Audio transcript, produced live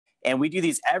And we do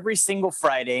these every single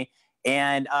Friday.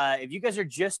 And if you guys are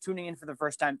just tuning in for the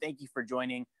first time, thank you for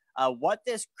joining. What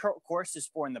this course is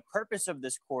for, and the purpose of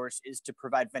this course is to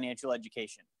provide financial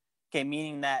education. Okay,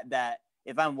 meaning that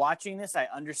if I'm watching this, I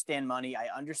understand money, I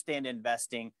understand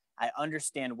investing, I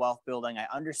understand wealth building, I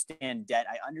understand debt,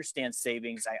 I understand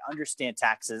savings, I understand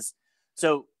taxes.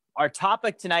 So our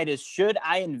topic tonight is, should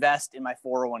I invest in my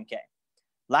 401k?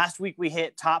 Last week, we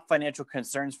hit top financial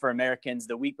concerns for Americans.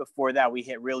 The week before that, we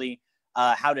hit really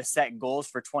how to set goals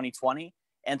for 2020.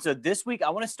 And so this week,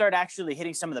 I want to start actually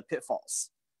hitting some of the pitfalls.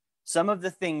 Some of the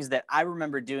things that I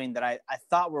remember doing that I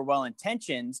thought were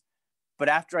well-intentioned, but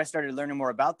after I started learning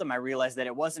more about them, I realized that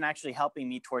it wasn't actually helping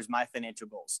me towards my financial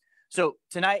goals. So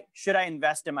tonight, should I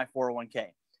invest in my 401k?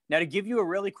 Now, to give you a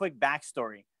really quick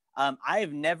backstory, I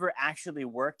have never actually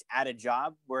worked at a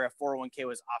job where a 401k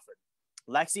was offered.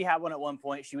 Lexi had one at one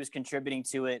point. She was contributing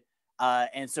to it.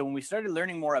 And so when we started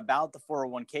learning more about the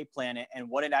 401k plan and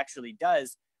what it actually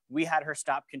does, we had her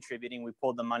stop contributing. We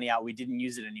pulled the money out. We didn't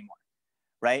use it anymore.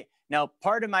 Right now,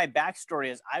 part of my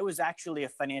backstory is I was actually a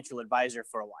financial advisor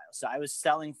for a while. So I was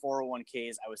selling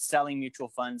 401ks. I was selling mutual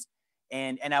funds.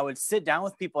 And I would sit down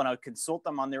with people and I would consult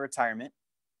them on their retirement.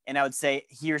 And I would say,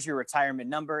 here's your retirement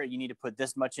number. You need to put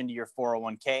this much into your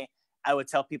 401k. I would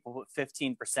tell people put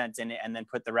 15% in it and then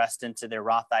put the rest into their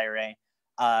Roth IRA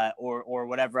or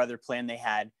whatever other plan they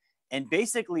had. And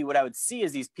basically what I would see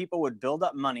is these people would build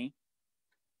up money,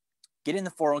 get in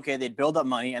the 401k, they'd build up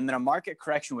money, and then a market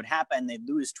correction would happen. They'd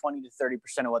lose 20 to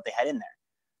 30% of what they had in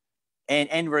there.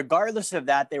 And regardless of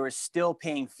that, they were still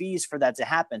paying fees for that to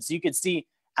happen. So you could see,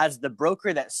 as the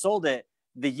broker that sold it,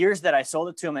 the years that I sold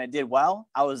it to him and it did well,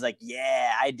 I was like,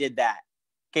 yeah, I did that.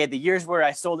 Okay, the years where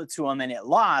I sold it to him and it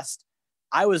lost,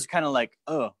 I was kind of like,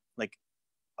 oh, like,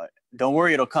 don't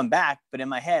worry, it'll come back. But in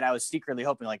my head, I was secretly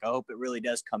hoping, like, I hope it really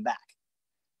does come back,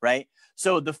 right?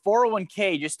 So the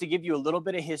 401k, just to give you a little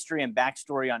bit of history and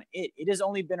backstory on it, it has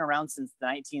only been around since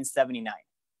 1979.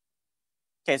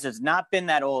 Okay, so it's not been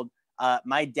that old.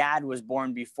 My dad was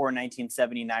born before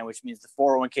 1979, which means the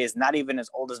 401k is not even as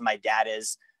old as my dad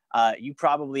is. You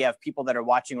probably have people that are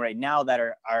watching right now that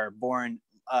are born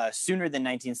sooner than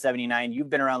 1979. You've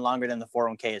been around longer than the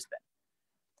 401k has been.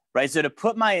 Right. So to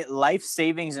put my life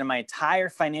savings and my entire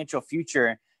financial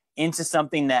future into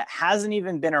something that hasn't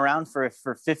even been around for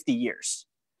 50 years,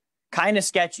 kind of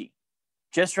sketchy,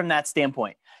 just from that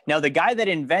standpoint. Now, the guy that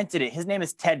invented it, his name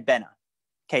is Ted Benna.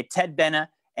 Okay, Ted Benna.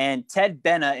 And Ted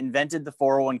Benna invented the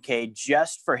 401k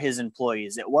just for his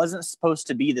employees. It wasn't supposed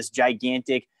to be this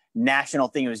gigantic national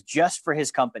thing. It was just for his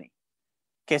company.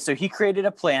 Okay, so he created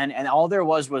a plan, and all there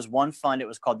was one fund. It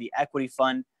was called the equity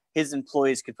fund. His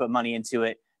employees could put money into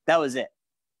it. That was it.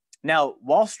 Now,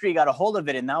 Wall Street got a hold of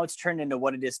it, and now it's turned into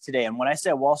what it is today. And when I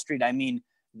say Wall Street, I mean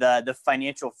the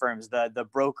financial firms, the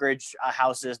brokerage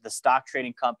houses, the stock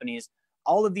trading companies,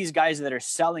 all of these guys that are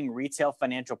selling retail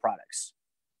financial products.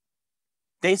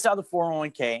 They saw the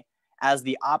 401k as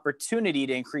the opportunity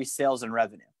to increase sales and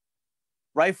revenue.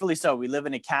 Rightfully so. We live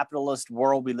in a capitalist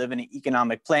world. We live in an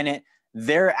economic planet.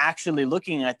 They're actually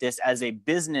looking at this as a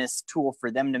business tool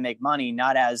for them to make money,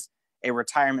 not as a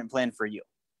retirement plan for you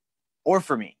or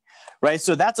for me, right?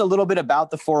 So that's a little bit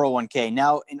about the 401k.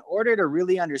 Now, in order to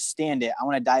really understand it, I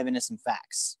want to dive into some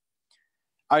facts.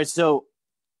 All right, so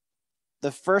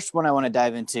the first one I want to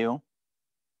dive into,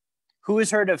 who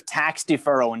has heard of tax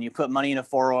deferral? When you put money in a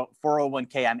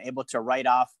 401k, I'm able to write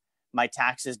off my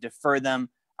taxes, defer them,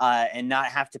 and not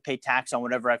have to pay tax on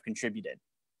whatever I've contributed.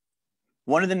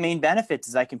 One of the main benefits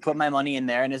is I can put my money in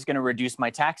there and it's going to reduce my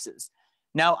taxes.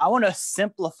 Now, I want to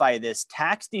simplify this.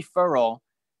 Tax deferral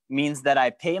means that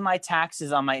I pay my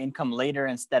taxes on my income later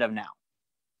instead of now.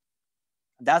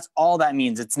 That's all that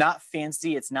means. It's not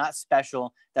fancy. It's not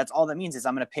special. That's all that means is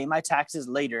I'm going to pay my taxes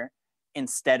later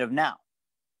instead of now.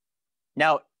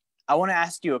 Now, I want to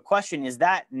ask you a question. Is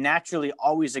that naturally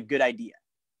always a good idea?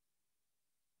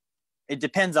 It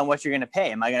depends on what you're going to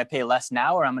pay. Am I going to pay less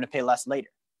now or I'm going to pay less later?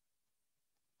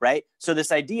 Right? So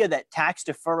this idea that tax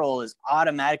deferral is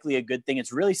automatically a good thing,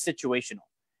 it's really situational.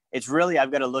 It's really,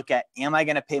 I've got to look at, am I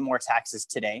going to pay more taxes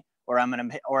today or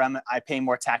am I paying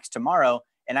more tax tomorrow?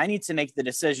 And I need to make the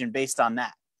decision based on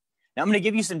that. Now I'm going to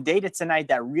give you some data tonight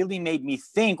that really made me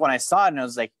think when I saw it, and I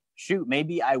was like, shoot,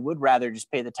 maybe I would rather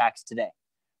just pay the tax today.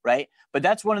 Right? But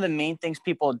that's one of the main things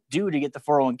people do to get the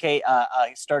 401k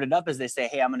started up is they say,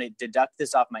 hey, I'm going to deduct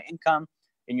this off my income.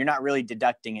 And you're not really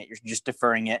deducting it. You're just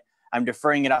deferring it. I'm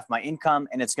deferring it off my income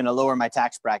and it's going to lower my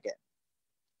tax bracket.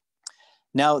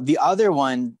 Now, the other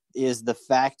one is the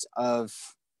fact of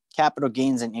capital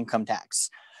gains and income tax.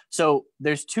 So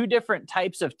there's two different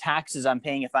types of taxes I'm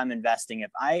paying if I'm investing.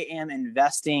 If I am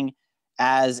investing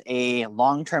as a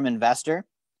long-term investor,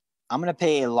 I'm going to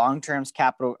pay a long-term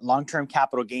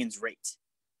capital gains rate.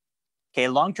 Okay,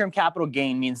 long-term capital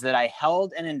gain means that I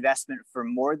held an investment for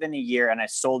more than a year and I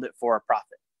sold it for a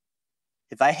profit.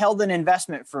 If I held an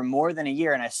investment for more than a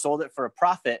year and I sold it for a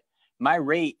profit, my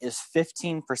rate is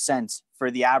 15%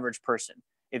 for the average person.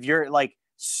 If you're like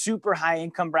super high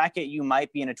income bracket, you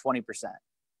might be in a 20%,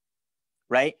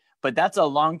 right? But that's a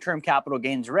long-term capital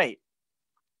gains rate.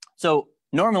 So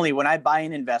normally when I buy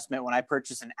an investment, when I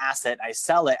purchase an asset, I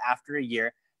sell it after a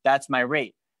year, that's my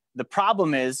rate. The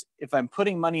problem is if I'm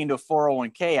putting money into a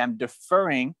 401k, I'm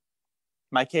deferring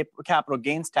my capital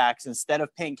gains tax. Instead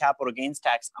of paying capital gains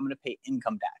tax, I'm going to pay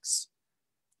income tax.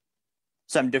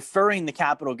 So I'm deferring the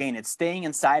capital gain. It's staying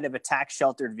inside of a tax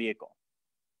sheltered vehicle.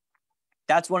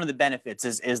 That's one of the benefits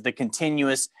is the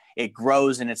continuous, it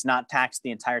grows and it's not taxed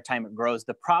the entire time it grows.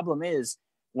 The problem is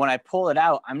when I pull it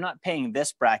out, I'm not paying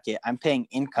this bracket, I'm paying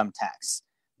income tax.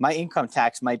 My income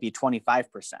tax might be 25%.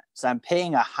 So I'm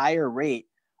paying a higher rate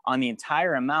on the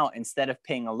entire amount instead of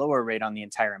paying a lower rate on the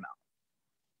entire amount.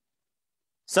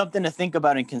 Something to think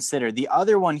about and consider. The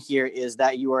other one here is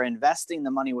that you are investing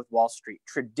the money with Wall Street,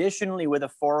 traditionally with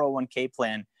a 401k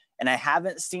plan. And I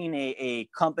haven't seen a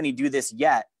company do this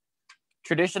yet.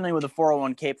 Traditionally with a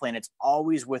 401k plan, it's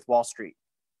always with Wall Street.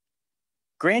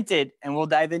 Granted, and we'll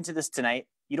dive into this tonight,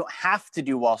 you don't have to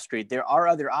do Wall Street. There are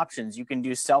other options. You can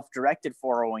do self-directed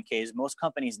 401ks. Most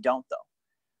companies don't though.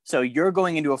 So you're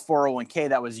going into a 401k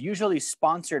that was usually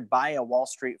sponsored by a Wall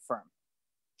Street firm.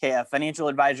 Okay, a financial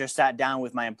advisor sat down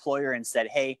with my employer and said,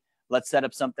 hey, let's set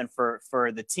up something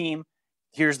for the team.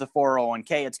 Here's the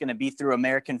 401k. It's going to be through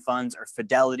American Funds or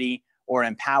Fidelity or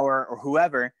Empower or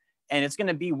whoever. And it's going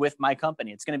to be with my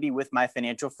company. It's going to be with my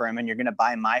financial firm. And you're going to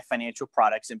buy my financial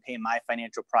products and pay my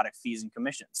financial product fees and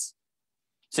commissions.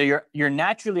 So you're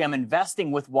naturally, I'm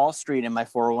investing with Wall Street in my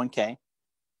 401k.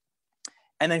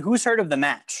 And then who's heard of the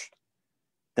match?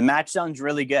 The match sounds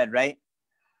really good, right?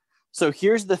 So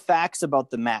here's the facts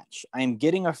about the match. I am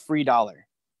getting a free dollar.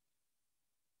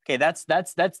 Okay, that's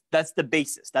the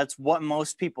basis. That's what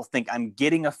most people think. I'm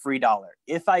getting a free dollar.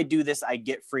 If I do this, I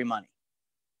get free money.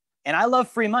 And I love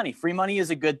free money. Free money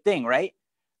is a good thing, right?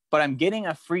 But I'm getting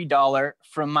a free dollar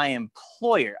from my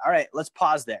employer. All right, let's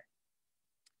pause there.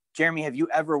 Jeremy, have you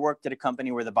ever worked at a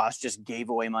company where the boss just gave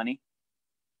away money?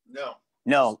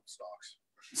 No.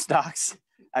 Stocks.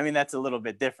 I mean, that's a little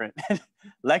bit different.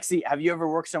 Lexi, have you ever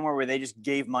worked somewhere where they just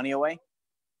gave money away?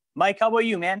 Mike, how about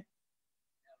you, man?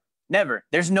 Never.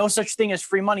 There's no such thing as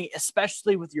free money,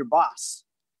 especially with your boss.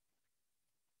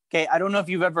 Okay, I don't know if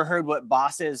you've ever heard what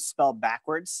boss is spelled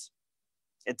backwards.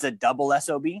 It's a double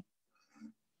SOB,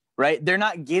 right? They're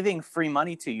not giving free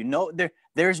money to you. No,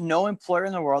 there's no employer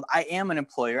in the world. I am an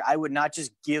employer. I would not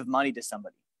just give money to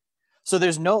somebody. So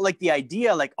there's no, like the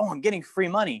idea like, oh, I'm getting free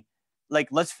money. Like,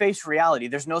 let's face reality.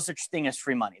 There's no such thing as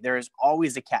free money. There is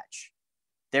always a catch.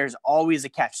 There's always a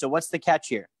catch. So what's the catch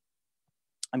here?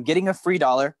 I'm getting a free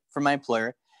dollar from my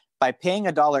employer by paying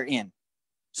 $1 in.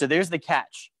 So there's the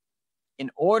catch.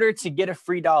 In order to get a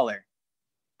free dollar,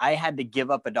 I had to give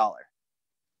up $1.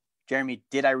 Jeremy,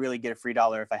 did I really get a free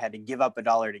dollar if I had to give up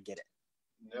 $1 to get it?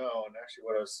 No, and actually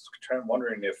what I was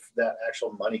wondering if that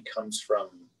actual money comes from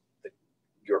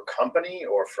your company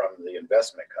or from the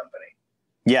investment company.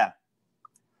 Yeah.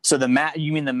 So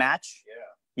you mean the match? Yeah.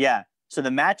 Yeah. So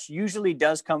the match usually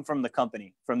does come from the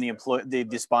company, from the employer,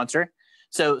 the sponsor.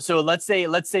 So let's say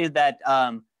that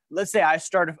let's say I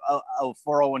start a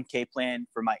 401k plan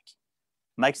for Mike.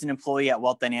 Mike's an employee at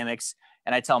Wealth Dynamics,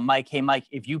 and I tell Mike, hey Mike,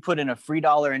 if you put in a free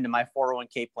 $1 into my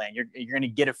 401k plan, you're going to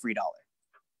get a free $1.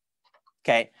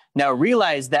 Okay. Now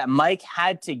realize that Mike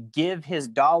had to give his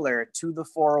dollar to the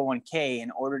 401k in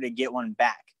order to get one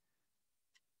back.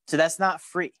 So that's not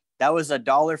free. That was a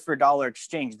dollar for dollar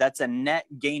exchange. That's a net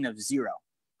gain of $0.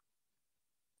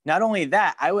 Not only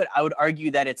that, I would argue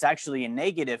that it's actually a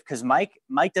negative because Mike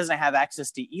doesn't have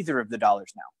access to either of the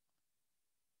dollars now.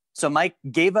 So Mike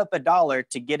gave up $1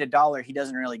 to get $1 he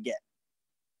doesn't really get.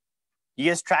 You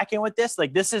guys tracking with this?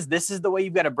 Like this is the way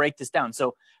you've got to break this down.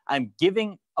 So I'm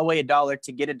giving away $1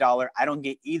 to get $1. I don't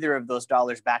get either of those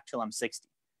dollars back till I'm 60.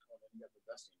 Well, then you have the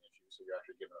vesting issue, so you're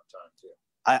actually giving up time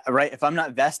too. Right. If I'm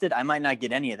not vested, I might not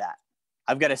get any of that.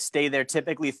 I've got to stay there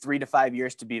typically 3 to 5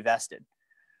 years to be vested.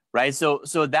 Right. So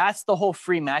that's the whole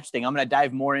free match thing. I'm going to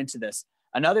dive more into this.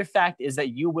 Another fact is that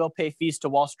you will pay fees to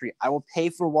Wall Street. I will pay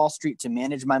for Wall Street to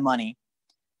manage my money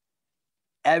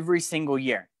every single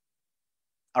year.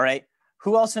 All right.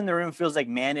 Who else in the room feels like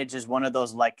manage is one of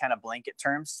those like kind of blanket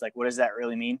terms? Like, what does that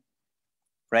really mean?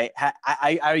 Right.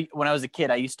 I when I was a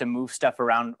kid, I used to move stuff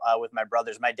around with my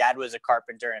brothers. My dad was a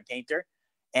carpenter and painter.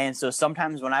 And so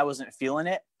sometimes when I wasn't feeling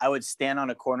it, I would stand on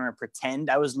a corner and pretend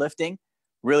I was lifting.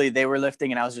 Really, they were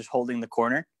lifting and I was just holding the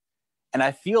corner. And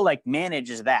I feel like manage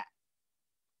is that.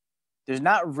 There's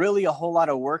not really a whole lot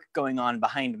of work going on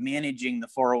behind managing the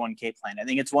 401k plan. I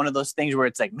think it's one of those things where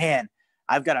it's like, man,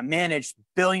 I've got to manage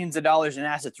billions of dollars in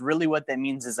assets. Really what that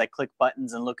means is I click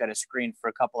buttons and look at a screen for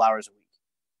a couple hours a week.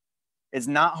 It's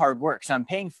not hard work. So I'm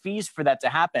paying fees for that to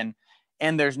happen.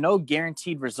 And there's no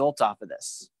guaranteed results off of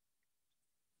this.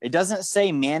 It doesn't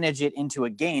say manage it into a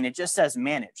gain. It just says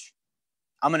manage.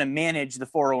 I'm going to manage the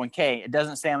 401k. It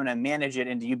doesn't say I'm going to manage it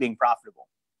into you being profitable.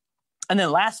 And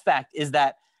then last fact is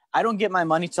that I don't get my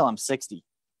money till I'm 60.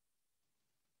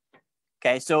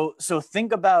 Okay, so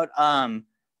think about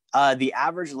the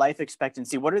average life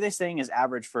expectancy. What are they saying is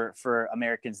average for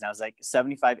Americans now? It's like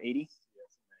 75, 80?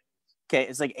 Okay,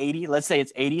 it's like 80. Let's say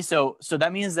it's 80. So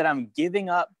that means that I'm giving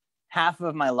up half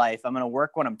of my life. I'm going to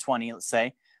work when I'm 20, let's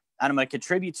say, and I'm going to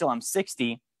contribute till I'm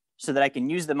 60 so that I can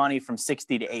use the money from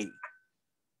 60 to 80.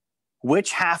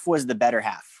 Which half was the better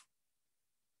half?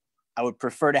 I would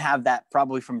prefer to have that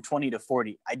probably from 20 to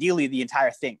 40, ideally the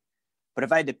entire thing. But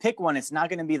if I had to pick one, it's not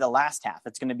going to be the last half.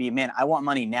 It's going to be, man, I want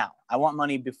money now. I want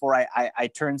money before I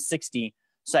turn 60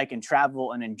 so I can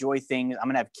travel and enjoy things. I'm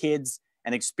going to have kids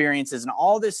and experiences and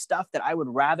all this stuff that I would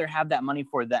rather have that money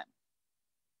for then.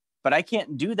 But I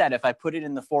can't do that if I put it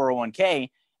in the 401k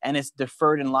and it's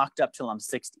deferred and locked up till I'm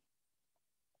 60.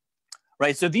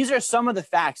 Right? So these are some of the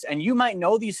facts, and you might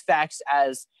know these facts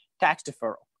as tax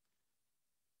deferral.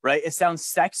 Right? It sounds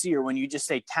sexier when you just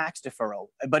say tax deferral,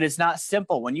 but it's not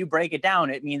simple. When you break it down,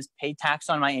 it means pay tax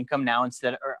on my income now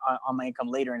or on my income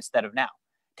later instead of now.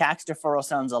 Tax deferral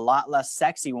sounds a lot less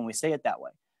sexy when we say it that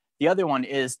way. The other one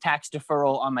is tax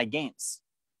deferral on my gains.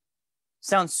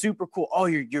 Sounds super cool. Oh,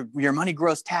 your money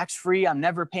grows tax-free. I'm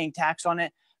never paying tax on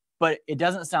it. But it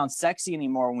doesn't sound sexy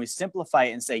anymore when we simplify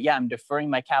it and say, yeah, I'm deferring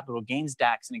my capital gains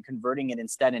tax and converting it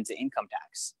instead into income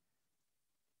tax.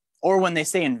 Or when they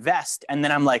say invest, and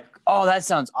then I'm like, oh, that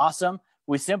sounds awesome.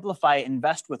 We simplify it,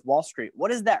 invest with Wall Street.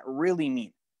 What does that really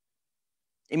mean?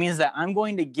 It means that I'm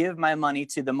going to give my money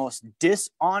to the most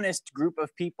dishonest group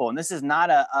of people. And this is not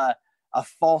a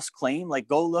false claim. Like,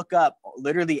 go look up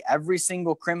literally every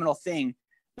single criminal thing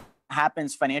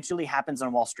happens financially happens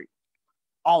on Wall Street.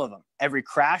 All of them. Every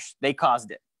crash, they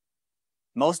caused it.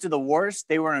 Most of the wars,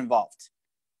 they were involved.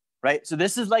 Right? So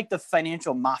this is like the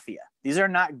financial mafia. These are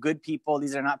not good people.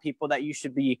 These are not people that you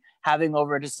should be having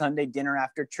over to Sunday dinner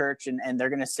after church, and they're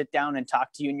going to sit down and talk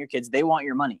to you and your kids. They want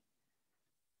your money.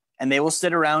 And they will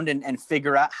sit around and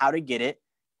figure out how to get it,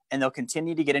 and they'll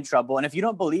continue to get in trouble. And if you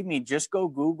don't believe me, just go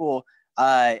Google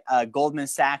Goldman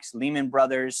Sachs, Lehman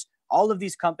Brothers, all of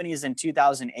these companies in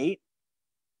 2008.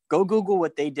 Go Google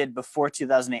what they did before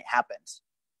 2008 happened.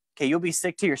 Okay, you'll be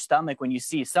sick to your stomach when you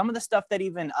see some of the stuff that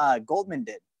even Goldman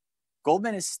did.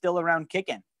 Goldman is still around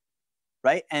kicking,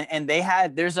 right? And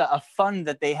there's a fund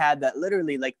that they had that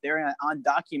literally, like, they're on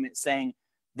document saying,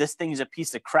 this thing's a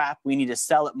piece of crap. We need to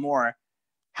sell it more.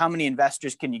 How many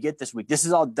investors can you get this week? This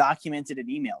is all documented in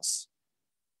emails.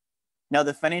 Now,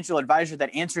 the financial advisor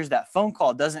that answers that phone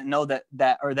call doesn't know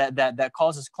that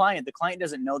calls his client. The client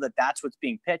doesn't know that that's what's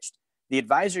being pitched. The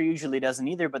advisor usually doesn't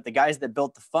either, but the guys that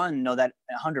built the fund know that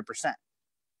 100%.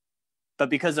 But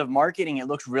because of marketing, it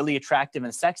looks really attractive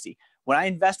and sexy. When I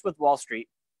invest with Wall Street,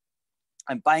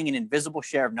 I'm buying an invisible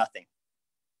share of nothing.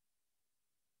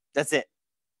 That's it.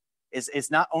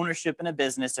 It's not ownership in a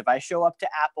business. If I show up to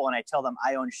Apple and I tell them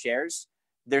I own shares,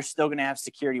 they're still going to have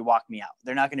security walk me out.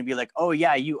 They're not going to be like, oh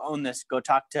yeah, you own this. Go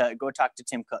talk to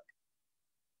Tim Cook.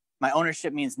 My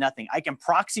ownership means nothing. I can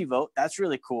proxy vote. That's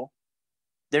really cool.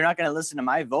 They're not going to listen to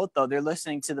my vote, though. They're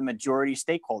listening to the majority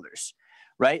stakeholders,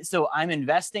 right? So I'm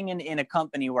investing in a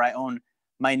company where I own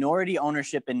minority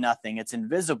ownership in nothing. It's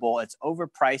invisible. It's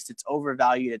overpriced. It's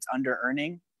overvalued. It's under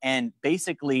earning. And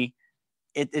basically,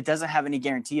 it doesn't have any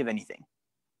guarantee of anything.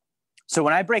 So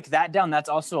when I break that down, that's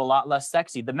also a lot less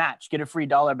sexy. The match, get a free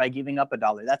 $1 by giving up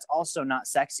 $1. That's also not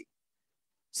sexy.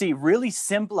 See, really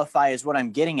simplify is what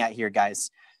I'm getting at here, guys.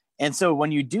 And so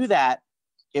when you do that,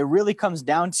 it really comes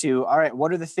down to, all right,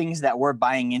 what are the things that we're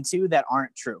buying into that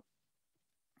aren't true?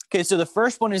 Okay, so the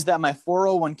first one is that my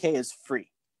 401k is free.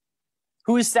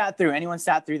 Who has sat through? Anyone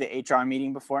sat through the HR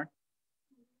meeting before?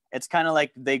 It's kind of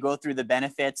like they go through the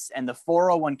benefits, and the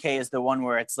 401k is the one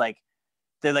where it's like,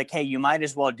 they're like, hey, you might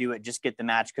as well do it. Just get the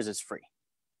match because it's free.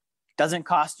 Doesn't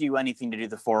cost you anything to do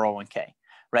the 401k,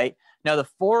 right? Now, the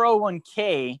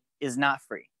 401k is not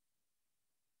free.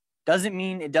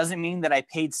 It doesn't mean that I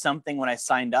paid something when I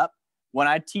signed up. When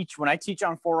I teach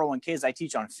on 401ks, I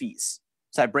teach on fees.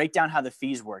 So I break down how the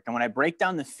fees work. And when I break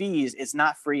down the fees, it's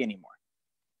not free anymore.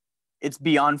 It's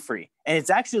beyond free. And it's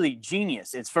actually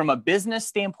genius. It's from a business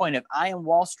standpoint. If I am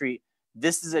Wall Street,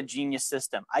 this is a genius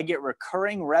system. I get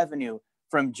recurring revenue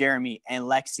from Jeremy and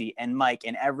Lexi and Mike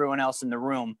and everyone else in the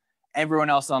room, everyone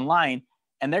else online.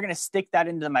 And they're going to stick that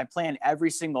into my plan every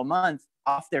single month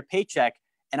off their paycheck.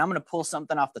 And I'm going to pull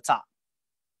something off the top.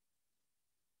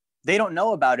 They don't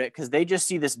know about it because they just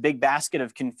see this big basket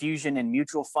of confusion and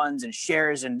mutual funds and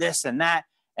shares and this and that.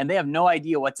 And they have no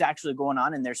idea what's actually going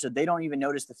on in there. So they don't even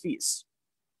notice the fees.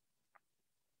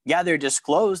 Yeah, they're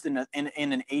disclosed in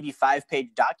an 85-page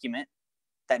document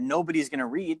that nobody's going to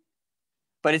read,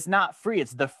 but it's not free.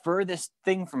 It's the furthest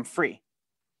thing from free,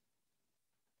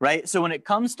 right? So when it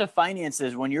comes to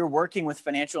finances, when you're working with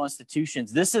financial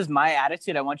institutions, this is my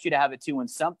attitude. I want you to have it too. When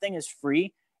something is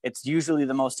free, it's usually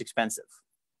the most expensive.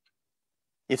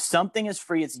 If something is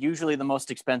free, it's usually the most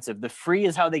expensive. The free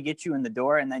is how they get you in the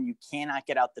door, and then you cannot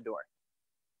get out the door.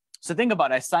 So think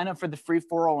about it. I sign up for the free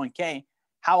 401k.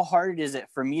 How hard is it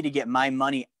for me to get my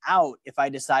money out if I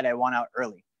decide I want out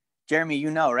early? Jeremy, you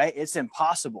know, right? It's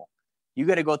impossible. You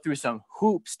got to go through some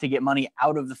hoops to get money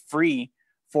out of the free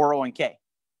 401k.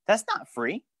 That's not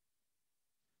free,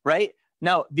 right?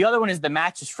 No, the other one is the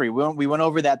match is free. We went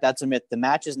over that. That's a myth. The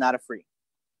match is not a free.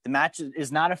 The match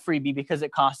is not a freebie because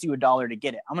it costs you $1 to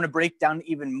get it. I'm going to break down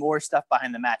even more stuff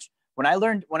behind the match. When I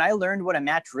learned what a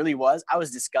match really was, I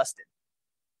was disgusted.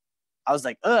 I was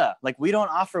like, like we don't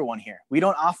offer one here. We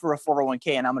don't offer a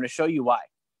 401k, and I'm going to show you why.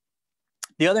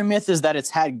 The other myth is that it's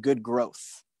had good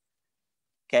growth.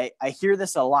 Okay, I hear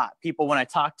this a lot. People, when I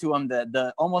talk to them,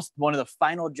 the almost one of the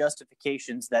final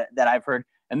justifications that I've heard,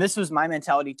 and this was my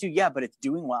mentality too. Yeah, but it's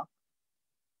doing well.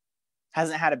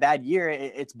 Hasn't had a bad year.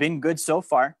 It's been good so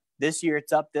far. This year,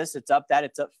 it's up this, it's up that,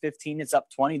 it's up 15, it's up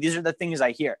 20. These are the things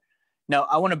I hear. Now,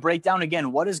 I want to break down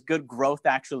again, what does good growth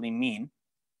actually mean?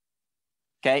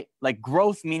 Okay, like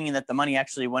growth meaning that the money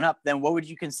actually went up, then what would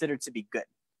you consider to be good?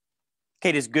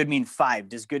 Okay, does good mean 5?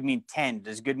 Does good mean 10?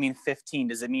 Does good mean 15?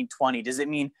 Does it mean 20? Does it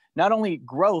mean not only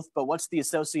growth, but what's the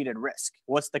associated risk?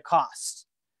 What's the cost?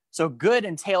 So good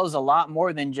entails a lot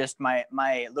more than just my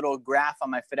little graph on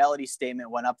my fidelity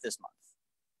statement went up this month.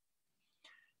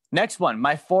 Next one,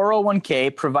 my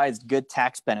 401k provides good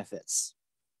tax benefits.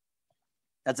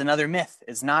 That's another myth.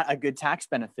 It's not a good tax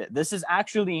benefit. This is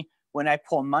actually when I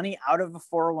pull money out of a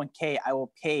 401k, I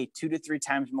will pay 2 to 3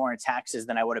 times more in taxes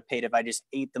than I would have paid if I just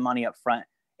ate the money up front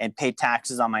and paid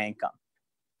taxes on my income.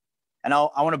 And I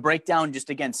want to break down just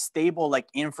again, stable like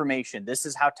information. This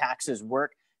is how taxes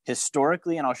work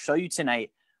historically. And I'll show you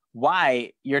tonight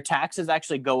why your taxes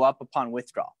actually go up upon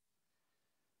withdrawal.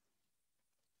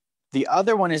 The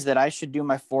other one is that I should do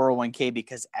my 401k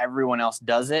because everyone else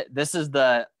does it. This is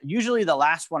usually the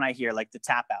last one I hear, like the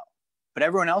tap out, but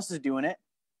everyone else is doing it.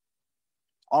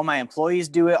 All my employees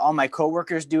do it. All my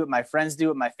coworkers do it. My friends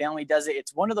do it. My family does it.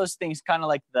 It's one of those things, kind of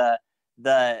like the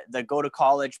go to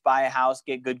college, buy a house,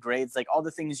 get good grades, like all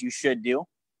the things you should do.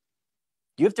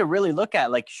 You have to really look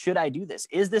at, like, should I do this?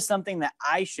 Is this something that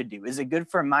I should do? Is it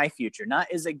good for my future? Not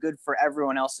is it good for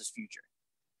everyone else's future?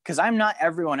 Because I'm not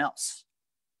everyone else.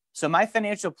 So my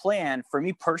financial plan for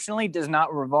me personally does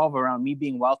not revolve around me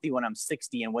being wealthy when I'm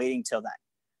 60 and waiting till then.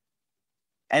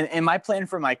 And my plan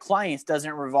for my clients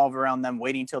doesn't revolve around them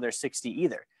waiting till they're 60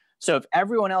 either. So if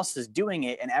everyone else is doing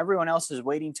it and everyone else is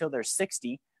waiting till they're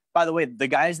 60, by the way, the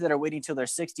guys that are waiting till they're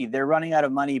 60, they're running out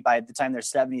of money by the time they're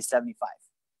 70, 75.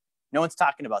 No one's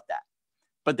talking about that.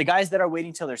 But the guys that are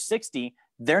waiting till they're 60,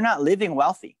 they're not living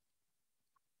wealthy.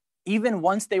 Even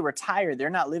once they retire, they're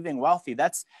not living wealthy.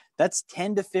 That's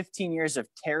 10 to 15 years of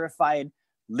terrified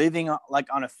living like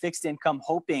on a fixed income,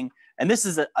 hoping, and this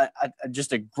is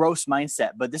just a gross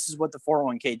mindset, but this is what the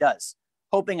 401k does,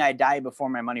 hoping I die before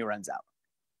my money runs out.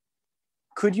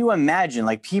 Could you imagine,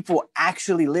 like, people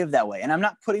actually live that way? And I'm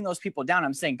not putting those people down.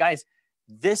 I'm saying, guys,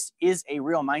 this is a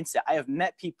real mindset. I have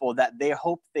met people that they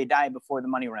hope they die before the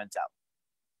money runs out.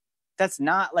 That's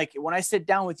not, like, when I sit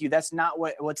down with you, that's not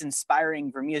what's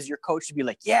inspiring for me as your coach to be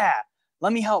like, yeah,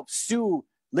 let me help Sue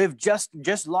live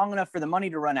just long enough for the money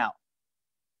to run out.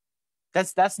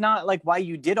 That's not like why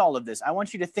you did all of this. I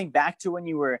want you to think back to when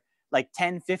you were like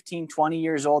 10, 15, 20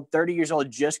 years old, 30 years old,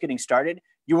 just getting started.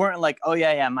 You weren't like, oh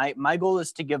yeah, my goal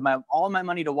is to give all my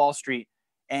money to Wall Street.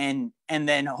 And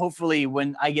then hopefully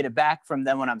when I get it back from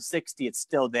them when I'm 60, it's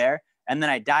still there. And then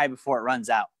I die before it runs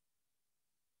out.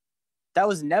 That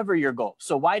was never your goal.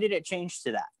 So why did it change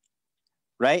to that?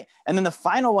 Right? And then the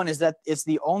final one is that it's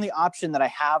the only option that I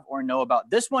have or know about.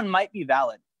 This one might be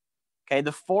valid. Okay.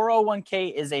 The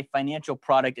 401k is a financial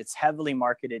product. It's heavily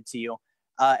marketed to you.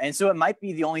 And so it might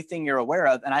be the only thing you're aware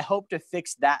of. And I hope to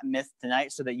fix that myth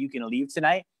tonight so that you can leave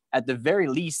tonight at the very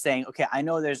least saying, okay, I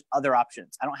know there's other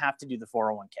options. I don't have to do the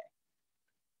 401k.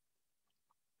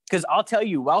 Because I'll tell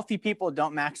you, wealthy people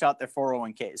don't max out their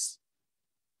 401ks.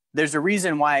 There's a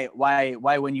reason why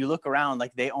when you look around,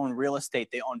 like they own real estate,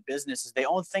 they own businesses, they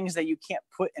own things that you can't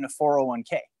put in a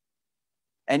 401k.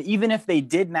 And even if they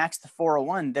did max the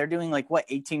 401, they're doing like what,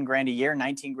 18 grand a year,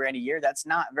 19 grand a year. That's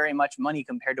not very much money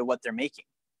compared to what they're making.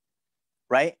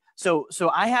 Right. So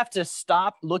I have to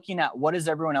stop looking at what is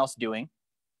everyone else doing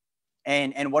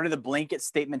and what are the blanket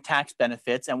statement tax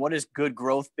benefits and what has good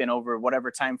growth been over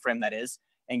whatever time frame that is,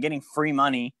 and getting free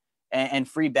money and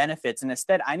free benefits. And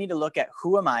instead, I need to look at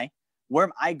who am I, where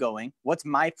am I going, what's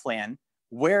my plan,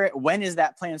 when is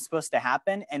that plan supposed to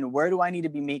happen, and where do I need to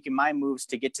be making my moves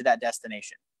to get to that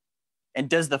destination? And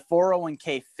does the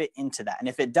 401k fit into that? And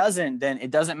if it doesn't, then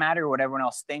it doesn't matter what everyone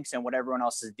else thinks and what everyone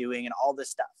else is doing and all this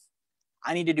stuff.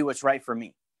 I need to do what's right for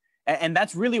me. And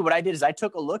that's really what I did, is I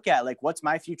took a look at like, what's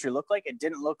my future look like? It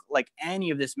didn't look like any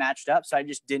of this matched up. So I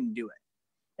just didn't do it.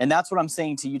 And that's what I'm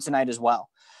saying to you tonight as well.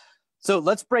 So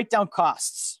let's break down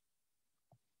costs.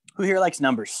 Who here likes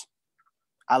numbers?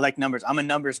 I like numbers. I'm a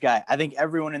numbers guy. I think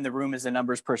everyone in the room is a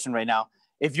numbers person right now.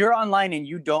 If you're online and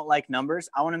you don't like numbers,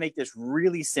 I want to make this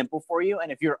really simple for you.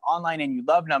 And if you're online and you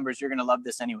love numbers, you're going to love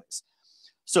this anyways.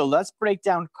 So let's break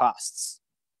down costs,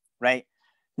 right?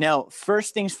 Now,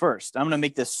 first things first, I'm going to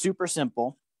make this super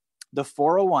simple. The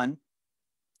 401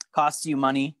 costs you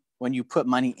money when you put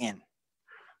money in.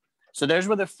 So there's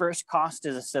where the first cost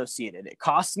is associated. It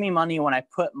costs me money when I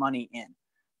put money in.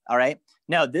 All right.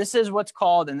 Now, this is what's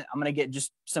called, and I'm going to get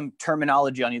just some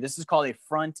terminology on you. This is called a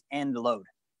front end load.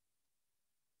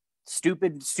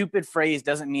 Stupid phrase,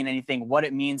 doesn't mean anything. What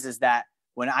it means is that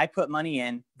when I put money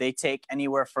in, they take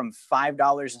anywhere from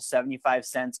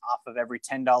 $5.75 off of every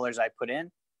 $10 I put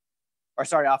in, or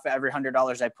sorry, off of every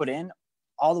 $100 I put in,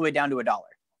 all the way down to $1. So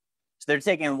they're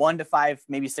taking 1 to 5,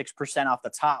 maybe 6% off the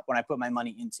top when I put my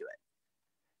money into it.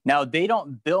 Now, they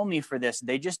don't bill me for this.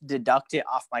 They just deduct it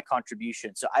off my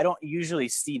contribution. So I don't usually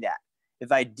see that.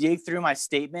 If I dig through my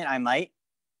statement, I might.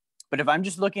 But if I'm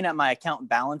just looking at my account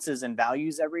balances and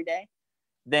values every day,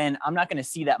 then I'm not going to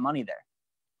see that money there.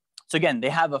 So again, they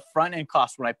have a front end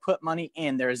cost. When I put money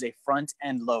in, there is a front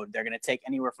end load. They're going to take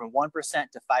anywhere from 1%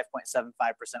 to 5.75%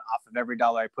 off of every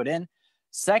dollar I put in.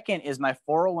 Second is my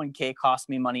 401k costs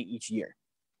me money each year.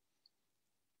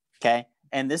 Okay.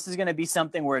 And this is going to be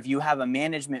something where if you have a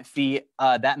management fee,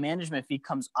 that management fee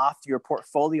comes off your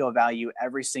portfolio value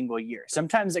every single year.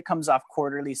 Sometimes it comes off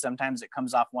quarterly. Sometimes it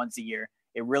comes off once a year.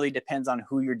 It really depends on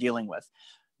who you're dealing with.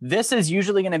 This is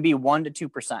usually going to be 1 to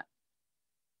 2%.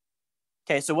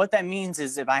 Okay. So what that means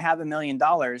is if I have $1 million,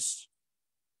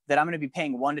 that I'm going to be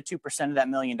paying 1 to 2% of that $1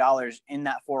 million in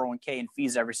that 401k in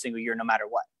fees every single year, no matter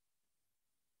what.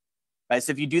 Right.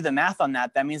 So if you do the math on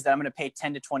that, that means that I'm going to pay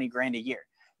 10 to 20 grand a year.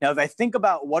 Now, if I think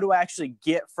about what do I actually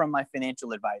get from my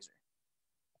financial advisor,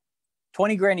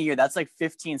 20 grand a year, that's like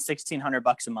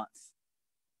 $1,600 a month,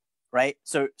 right?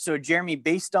 So Jeremy,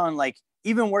 based on like,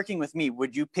 even working with me,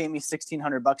 would you pay me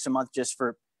 $1,600 a month just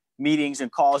for meetings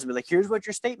and calls and be like, here's what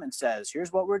your statement says.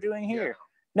 Here's what we're doing here. Yeah.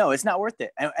 No, it's not worth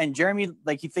it. And Jeremy,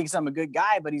 like he thinks I'm a good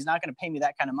guy, but he's not going to pay me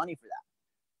that kind of money for that.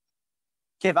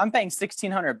 Okay, if I'm paying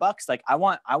 $1,600, like I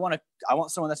want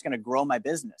someone that's going to grow my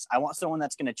business. I want someone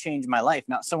that's going to change my life,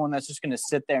 not someone that's just going to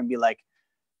sit there and be like,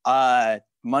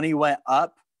 money went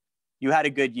up. You had a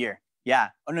good year. Yeah.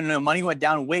 Oh, no, money went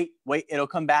down. Wait, it'll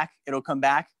come back.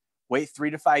 Wait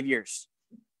 3 to 5 years.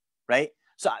 Right.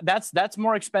 So that's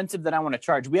more expensive than I want to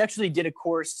charge. We actually did a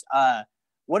course.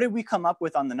 What did we come up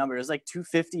with on the number? It was like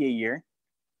 $250 a year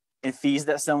in fees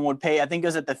that someone would pay. I think it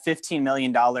was at the $15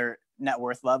 million net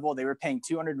worth level. They were paying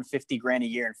 250 grand a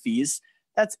year in fees.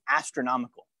 That's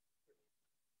astronomical.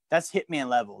 That's hitman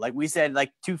level. Like we said,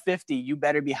 like 250, you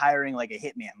better be hiring like a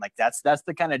hitman. Like that's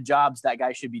the kind of jobs that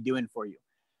guy should be doing for you.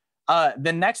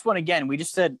 The next one, again, we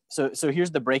just said, so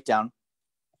here's the breakdown.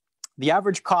 The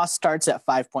average cost starts at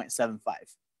 5.75,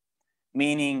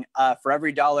 meaning for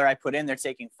every dollar I put in, they're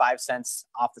taking 5 cents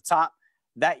off the top.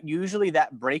 That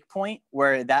break point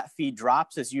where that fee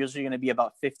drops is usually going to be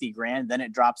about 50 grand. Then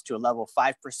it drops to a level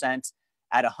 5%.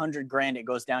 At 100 grand, it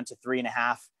goes down to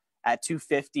 3.5. At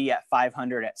 250, at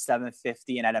 500, at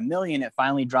 750, and at $1 million, it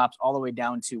finally drops all the way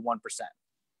down to 1%.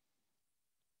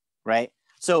 Right.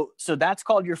 So that's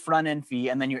called your front end fee.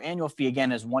 And then your annual fee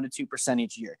again is 1 to 2%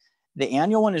 each year. The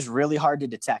annual one is really hard to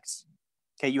detect.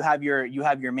 Okay. You have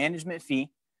your management fee.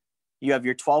 You have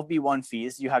your 12B1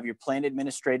 fees. You have your planned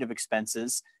administrative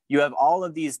expenses. You have all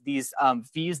of these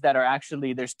fees that are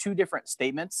actually, there's 2 different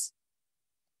statements.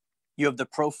 You have the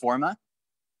pro forma,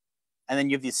 and then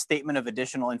you have the statement of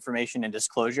additional information and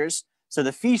disclosures. So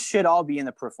the fees should all be in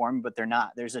the pro forma, but they're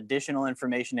not. There's additional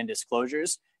information and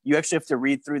disclosures. You actually have to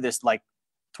read through this like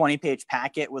 20-page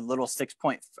packet with little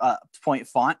 6-point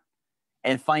font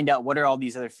and find out what are all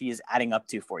these other fees adding up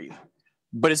to for you.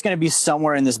 But it's going to be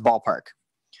somewhere in this ballpark,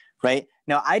 right?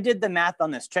 Now, I did the math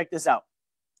on this. Check this out.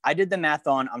 I did the math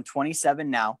on, I'm 27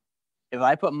 now. If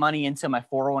I put money into my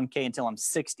 401k until I'm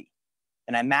 60,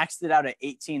 and I maxed it out at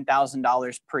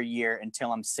 $18,000 per year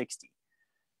until I'm 60,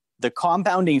 the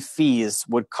compounding fees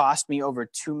would cost me over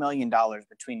 $2 million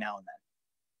between now and then.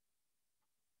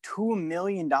 $2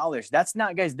 million. That's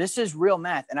not, guys, this is real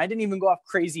math. And I didn't even go off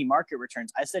crazy market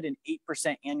returns. I said an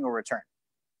 8% annual return.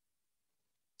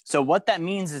 So what that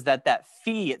means is that that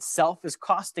fee itself is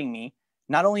costing me.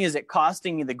 Not only is it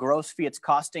costing me the gross fee, it's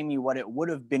costing me what it would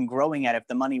have been growing at if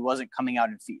the money wasn't coming out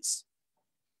in fees,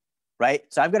 right?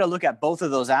 So I've got to look at both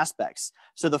of those aspects.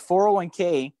 So the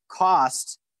 401k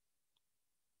cost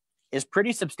is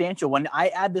pretty substantial. When I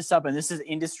add this up, and this is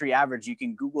industry average, you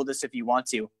can Google this if you want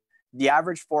to. The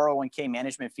average 401k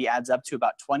management fee adds up to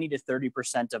about 20 to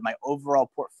 30% of my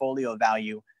overall portfolio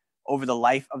value over the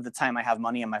life of the time I have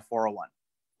money in my 401,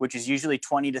 which is usually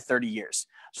 20 to 30 years.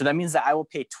 So that means that I will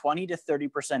pay 20 to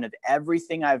 30% of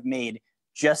everything I've made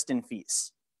just in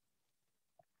fees.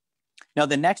 Now,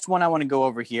 the next one I want to go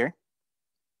over here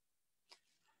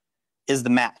is the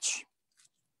match.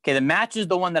 Okay, the match is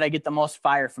the one that I get the most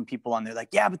fire from people on there. Like,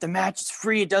 yeah, but the match is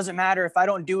free. It doesn't matter. If I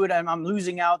don't do it, I'm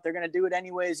losing out. They're going to do it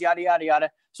anyways, yada, yada,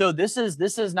 yada. So this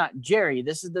is not Jerry.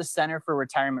 This is the Center for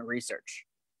Retirement Research.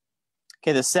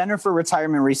 Okay, the Center for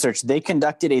Retirement Research, they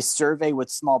conducted a survey with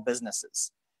small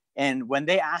businesses. And when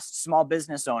they asked small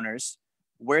business owners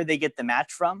where they get the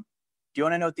match from, do you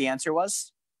want to know what the answer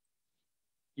was?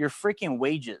 Your freaking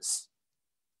wages.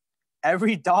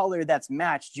 Every dollar that's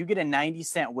matched, you get a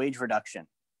 90-cent wage reduction.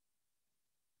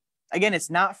 Again, it's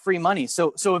not free money.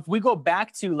 So if we go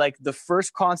back to like the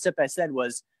first concept I said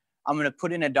was, I'm going to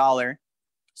put in $1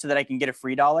 so that I can get a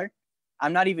free dollar.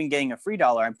 I'm not even getting a free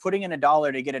dollar. I'm putting in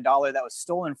 $1 to get $1 that was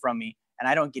stolen from me, and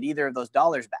I don't get either of those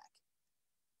dollars back.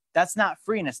 That's not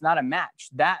free, and it's not a match.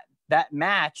 That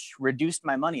match reduced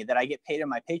my money that I get paid in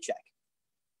my paycheck.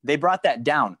 They brought that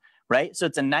down, right? So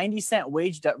it's a 90-cent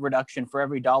wage reduction for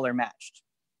every dollar matched.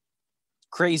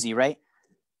 Crazy, right?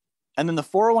 And then the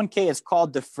 401k is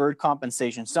called deferred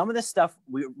compensation. Some of this stuff,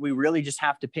 we really just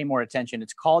have to pay more attention.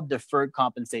 It's called deferred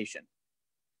compensation.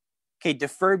 Okay,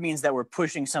 deferred means that we're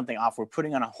pushing something off. We're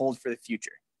putting on a hold for the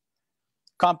future.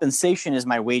 Compensation is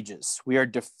my wages. We are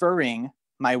deferring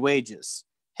my wages.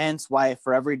 Hence why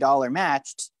for every dollar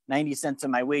matched, 90 cents of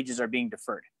my wages are being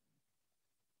deferred.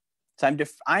 So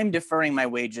I'm deferring my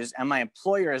wages, and my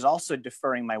employer is also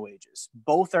deferring my wages.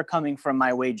 Both are coming from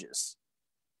my wages,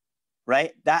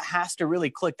 right? That has to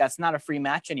really click. That's not a free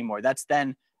match anymore. That's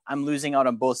then I'm losing out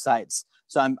on both sides.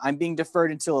 So I'm being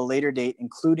deferred until a later date,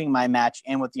 including my match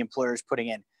and what the employer is putting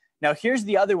in. Now, here's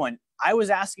the other one. I was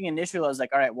asking initially, I was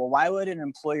like, all right, well, why would an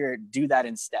employer do that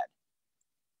instead?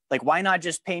 Like, why not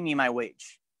just pay me my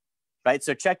wage, right?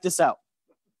 So check this out.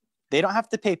 They don't have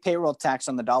to pay payroll tax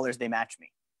on the dollars they match me.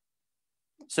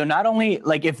 So not only,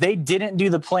 like, if they didn't do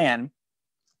the plan,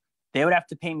 they would have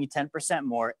to pay me 10%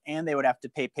 more, and they would have to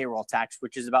pay payroll tax,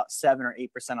 which is about 7 or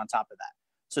 8% on top of that.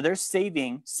 So they're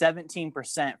saving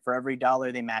 17% for every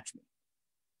dollar they match me.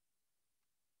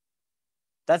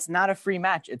 That's not a free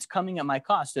match. It's coming at my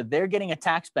cost. So they're getting a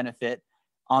tax benefit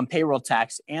on payroll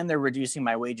tax, and they're reducing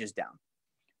my wages down,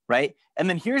 right? And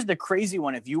then here's the crazy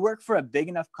one. If you work for a big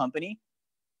enough company,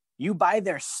 you buy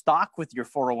their stock with your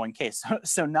 401k.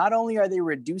 So not only are they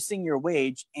reducing your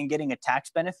wage and getting a tax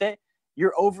benefit,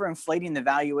 you're overinflating the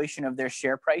valuation of their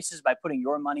share prices by putting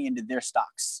your money into their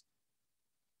stocks.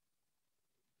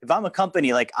 If I'm a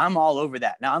company, like, I'm all over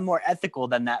that. Now, I'm more ethical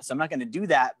than that, so I'm not going to do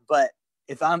that. But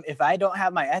if I don't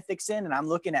have my ethics in, and I'm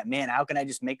looking at, man, how can I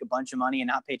just make a bunch of money and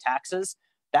not pay taxes?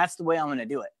 That's the way I'm going to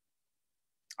do it.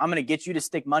 I'm going to get you to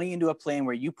stick money into a plan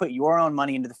where you put your own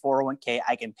money into the 401k.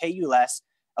 I can pay you less,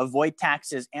 avoid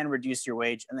taxes, and reduce your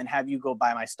wage, and then have you go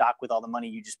buy my stock with all the money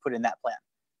you just put in that plan.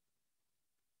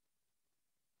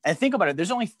 And think about it.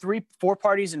 There's only 4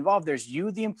 parties involved. There's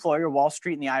you, the employer, Wall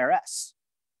Street, and the IRS.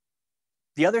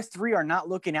 The other 3 are not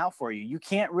looking out for you. You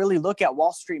can't really look at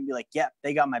Wall Street and be like, yep,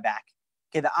 they got my back.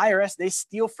 Okay, the IRS, they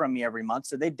steal from me every month,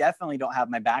 so they definitely don't have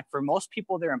my back. For most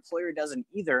people, their employer doesn't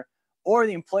either, or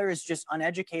the employer is just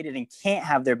uneducated and can't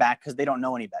have their back because they don't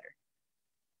know any better,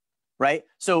 right?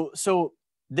 So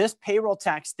this payroll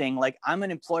tax thing, like, I'm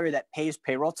an employer that pays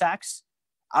payroll tax.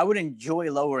 I would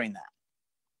enjoy lowering that.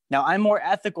 Now, I'm more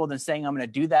ethical than saying I'm going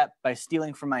to do that by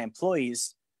stealing from my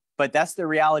employees, but that's the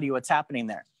reality of what's happening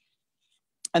there.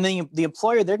 And then the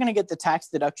employer, they're going to get the tax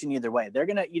deduction either way. They're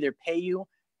going to either pay you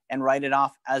and write it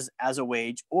off as a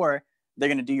wage, or they're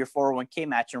going to do your 401k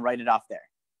match and write it off there.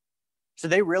 So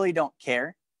they really don't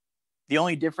care. The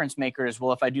only difference maker is,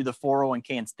 well, if I do the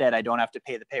 401k instead, I don't have to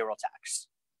pay the payroll tax,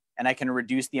 and I can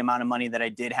reduce the amount of money that I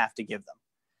did have to give them.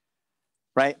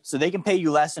 Right? So they can pay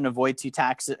you less and avoid two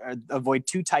types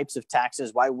of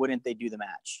taxes. Why wouldn't they do the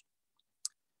match?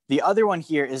 The other one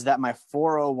here is that my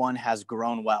 401 has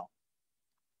grown well.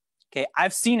 Okay,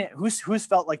 I've seen it. Who's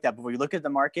felt like that before? You look at the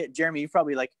market. Jeremy, you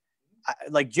probably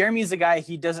like Jeremy's the guy.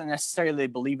 He doesn't necessarily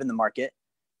believe in the market,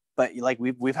 but like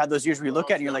we've had those years where you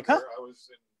look at it and you're like, huh? I was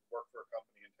in work for a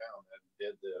company in town that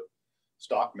did the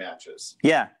stock matches.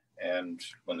 Yeah. And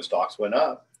when the stocks went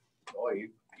up, boy,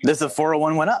 the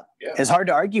 401 went up. Yeah. It's hard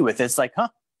to argue with. It's like, huh?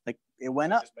 Like it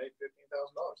went up. Just made $15,000.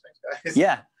 Thanks, guys.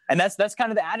 Yeah, and that's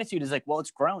kind of the attitude. Is like, well,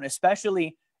 it's grown,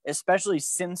 especially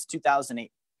since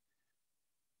 2008.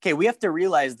 Okay, we have to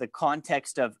realize the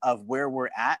context of where we're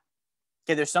at.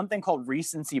 Okay, there's something called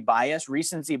recency bias.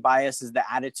 Recency bias is the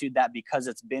attitude that because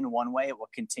it's been one way, it will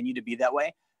continue to be that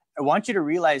way. I want you to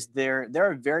realize there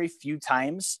are very few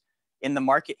times in the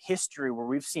market history where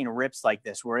we've seen rips like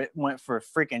this, where it went for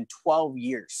freaking 12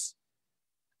 years.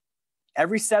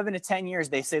 Every 7 to 10 years,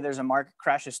 they say there's a market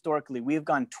crash historically. We've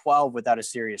gone 12 without a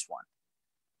serious one.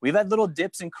 We've had little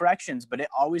dips and corrections, but it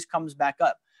always comes back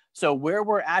up. So where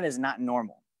we're at is not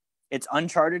normal. It's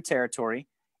uncharted territory.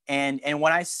 And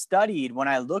when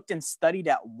I looked and studied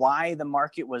at why the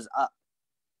market was up,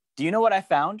 do you know what I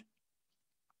found?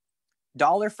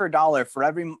 Dollar for dollar, for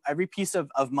every piece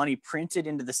of money printed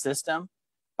into the system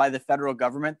by the federal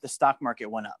government, the stock market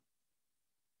went up.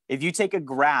 If you take a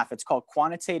graph, it's called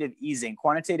quantitative easing.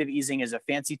 Quantitative easing is a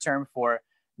fancy term for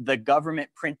the government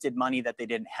printed money that they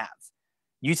didn't have.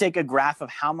 You take a graph of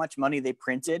how much money they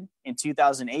printed in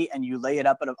 2008 and you lay it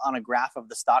up on a graph of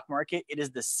the stock market, it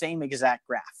is the same exact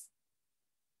graph.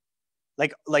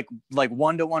 Like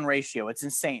 1-to-1 ratio. It's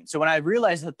insane. So when I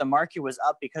realized that the market was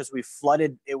up because we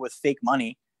flooded it with fake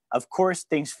money, of course,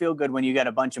 things feel good when you get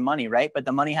a bunch of money, right? But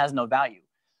the money has no value.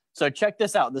 So check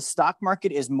this out. The stock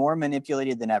market is more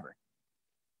manipulated than ever.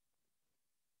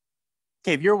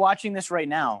 Okay, if you're watching this right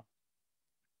now,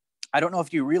 I don't know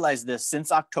if you realize this,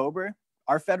 since October,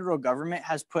 our federal government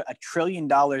has put $1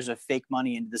 trillion of fake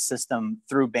money into the system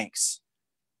through banks,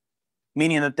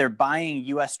 meaning that they're buying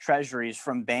U.S. treasuries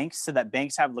from banks so that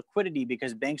banks have liquidity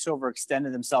because banks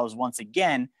overextended themselves once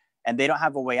again, and they don't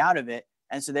have a way out of it.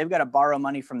 And so they've got to borrow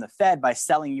money from the Fed by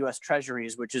selling U.S.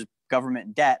 treasuries, which is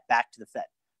government debt, back to the Fed.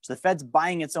 So the Fed's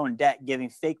buying its own debt, giving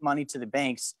fake money to the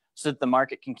banks so that the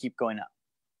market can keep going up.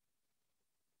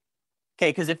 Okay,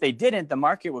 because if they didn't, the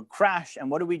market would crash.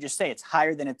 And what did we just say? It's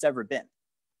higher than it's ever been.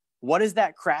 What is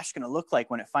that crash going to look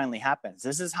like when it finally happens?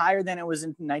 This is higher than it was in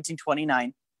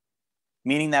 1929,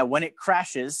 meaning that when it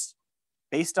crashes,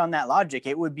 based on that logic,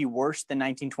 it would be worse than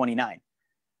 1929,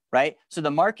 right? So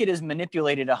the market is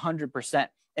manipulated 100%.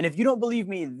 And if you don't believe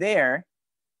me there,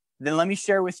 then let me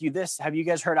share with you this. Have you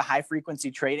guys heard of high frequency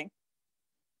trading?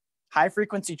 High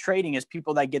frequency trading is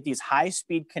people that get these high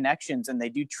speed connections and they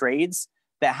do trades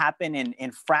that happen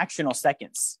in fractional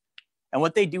seconds. And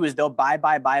what they do is they'll buy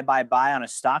on a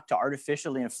stock to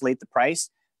artificially inflate the price.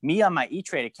 Me on my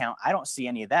E-Trade account, I don't see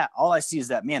any of that. All I see is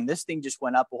that, man, this thing just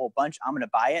went up a whole bunch. I'm going to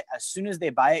buy it. As soon as they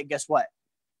buy it, guess what?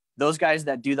 Those guys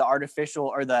that do the artificial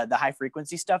or the high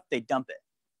frequency stuff, they dump it.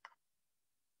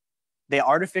 They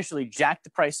artificially jack the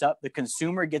price up. The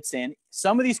consumer gets in.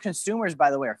 Some of these consumers,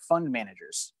 by the way, are fund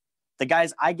managers. The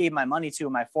guys I gave my money to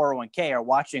in my 401k are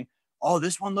watching, oh,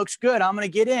 this one looks good. I'm going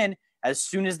to get in. As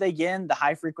soon as they get in, the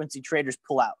high frequency traders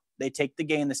pull out. They take the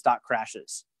gain, the stock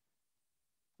crashes.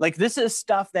 Like, this is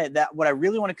stuff that what I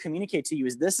really want to communicate to you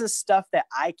is this is stuff that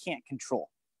I can't control.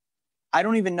 I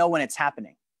don't even know when it's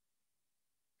happening.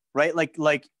 Right?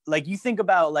 Like you think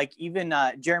about, like, even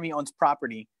Jeremy owns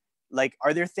property. Like,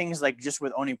 are there things like just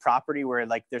with owning property where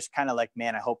like there's kind of like,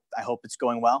 man, I hope it's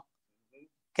going well.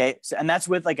 Okay. So, and that's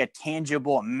with like a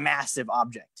tangible, massive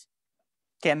object.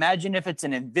 Okay. Imagine if it's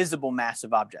an invisible,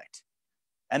 massive object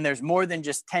and there's more than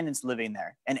just tenants living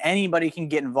there and anybody can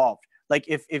get involved. Like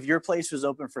if your place was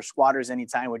open for squatters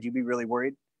anytime, would you be really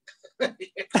worried?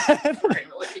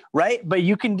 Right? But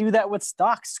you can do that with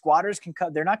stocks. Squatters can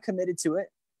come. They're not committed to it.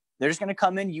 They're just going to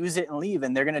come in, use it and leave,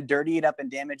 and they're going to dirty it up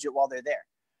and damage it while they're there.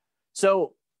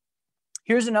 So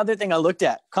here's another thing I looked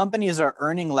at. Companies are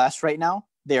earning less right now.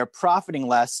 They are profiting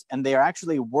less and they are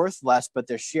actually worth less, but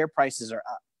their share prices are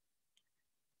up.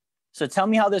 So tell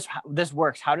me how this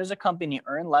works. How does a company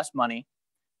earn less money,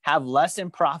 have less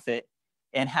in profit,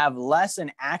 and have less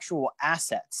in actual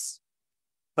assets,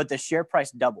 but the share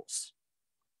price doubles?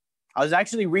 I was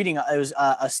actually reading, it was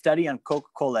a study on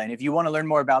Coca-Cola. And if you want to learn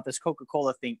more about this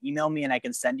Coca-Cola thing, email me and I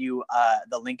can send you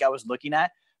the link I was looking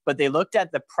at. But they looked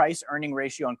at the price earning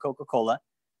ratio on Coca-Cola.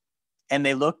 And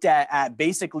they looked at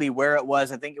basically where it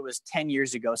was, I think it was 10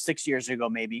 years ago, 6 years ago,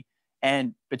 maybe.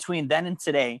 And between then and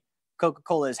today,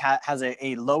 Coca-Cola has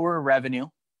a lower revenue,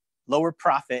 lower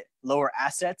profit, lower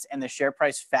assets, and the share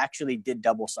price factually did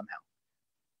double somehow.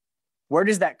 Where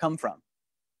does that come from?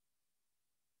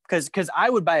 Because I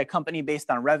would buy a company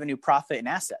based on revenue, profit, and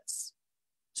assets.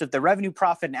 So if the revenue,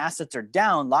 profit, and assets are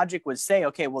down, logic would say,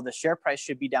 okay, well, the share price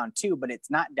should be down too, but it's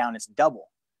not down, it's double.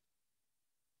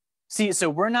 See, so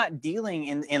we're not dealing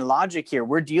in logic here.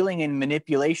 We're dealing in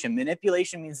manipulation.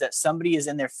 Manipulation means that somebody is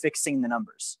in there fixing the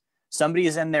numbers. Somebody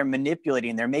is in there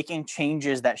manipulating. They're making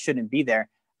changes that shouldn't be there.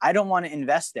 I don't want to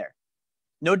invest there.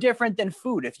 No different than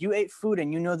food. If you ate food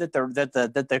and you know that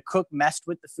the cook messed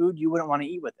with the food, you wouldn't want to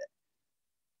eat with it.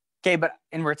 Okay, but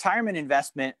in retirement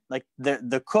investment, like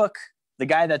the cook, the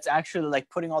guy that's actually like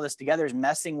putting all this together is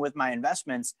messing with my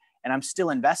investments and I'm still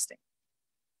investing.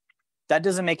 That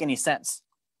doesn't make any sense.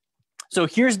 So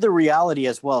here's the reality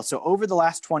as well. So over the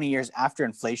last 20 years after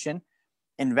inflation,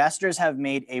 investors have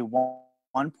made a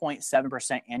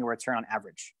 1.7% annual return on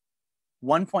average.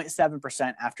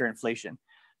 1.7% after inflation.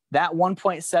 That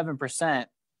 1.7%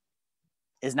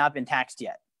 has not been taxed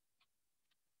yet.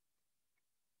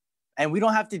 And we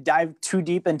don't have to dive too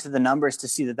deep into the numbers to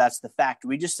see that that's the fact.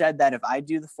 We just said that if I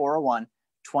do the 401,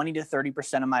 20 to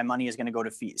 30% of my money is going to go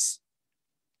to fees.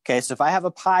 Okay, so if I have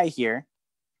a pie here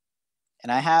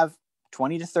and I have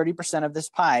 20 to 30% of this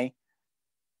pie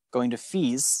going to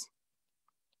fees,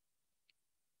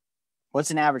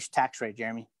 what's an average tax rate,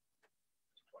 Jeremy?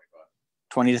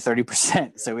 20 to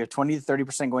 30%. So we have 20 to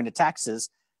 30% going to taxes.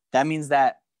 That means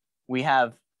that we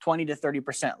have 20 to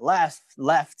 30%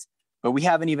 left, but we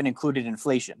haven't even included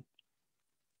inflation,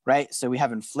 right? So we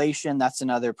have inflation. That's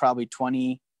another probably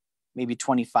 20, maybe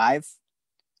 25.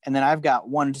 And then I've got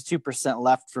 1 to 2%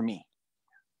 left for me,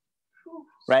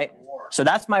 right? So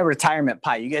that's my retirement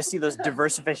pie. You guys see those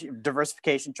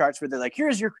diversification charts where they're like,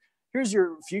 here's your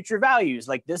future values.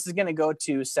 Like this is going to go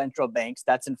to central banks.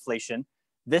 That's inflation.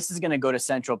 This is going to go to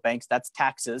central banks. That's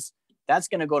taxes. That's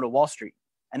going to go to Wall Street.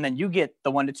 And then you get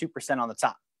the 1 to 2% on the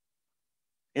top.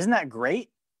 Isn't that great?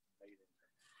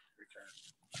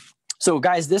 So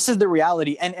guys, this is the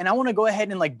reality. And I want to go ahead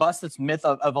and like bust this myth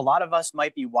of a lot of us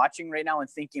might be watching right now and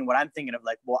thinking what I'm thinking of,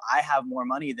 like, well, I have more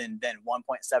money than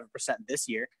 1.7% this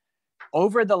year.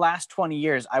 Over the last 20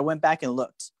 years, I went back and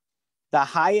looked. The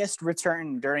highest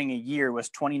return during a year was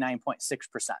 29.6%.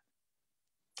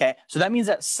 Okay. So that means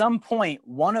at some point,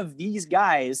 one of these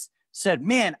guys said,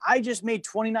 man, I just made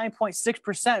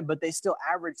 29.6%, but they still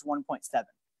averaged 1.7.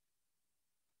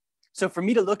 So for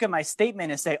me to look at my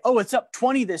statement and say, oh, it's up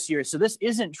 20 this year, so this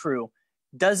isn't true,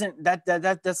 that's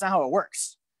not how it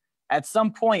works. At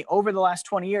some point over the last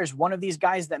 20 years, one of these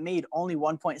guys that made only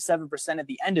 1.7% at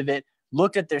the end of it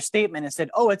looked at their statement and said,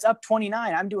 oh, it's up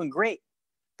 29, I'm doing great.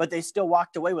 But they still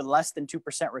walked away with less than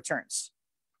 2% returns.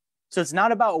 So it's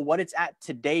not about what it's at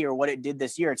today or what it did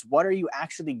this year. It's what are you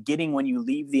actually getting when you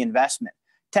leave the investment?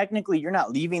 Technically, you're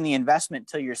not leaving the investment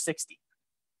until you're 60.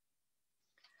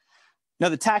 Now,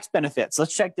 the tax benefits,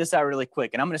 let's check this out really quick.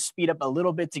 And I'm going to speed up a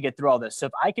little bit to get through all this. So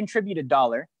if I contribute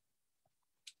 $1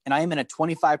 and I am in a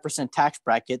 25% tax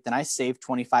bracket, then I save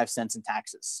 25 cents in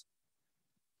taxes,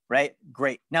 right?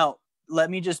 Great. Now,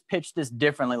 let me just pitch this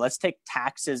differently. Let's take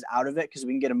taxes out of it because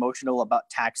we can get emotional about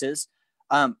taxes.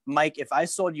 Mike, if I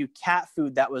sold you cat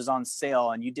food that was on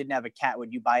sale and you didn't have a cat,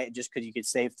 would you buy it just because you could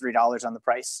save $3 on the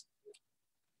price?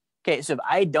 Okay, so if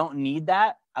I don't need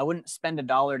that, I wouldn't spend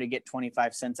 $1 to get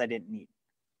 25 cents I didn't need.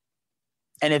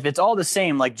 And if it's all the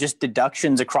same, like just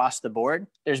deductions across the board,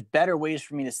 there's better ways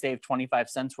for me to save 25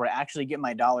 cents where I actually get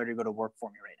my dollar to go to work for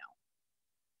me right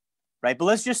now. Right? But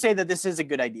let's just say that this is a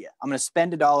good idea. I'm going to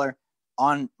spend $1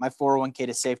 on my 401k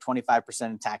to save 25%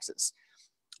 in taxes.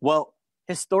 Well,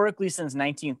 historically, since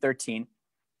 1913,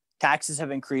 taxes have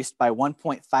increased by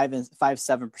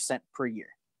 1.57% per year.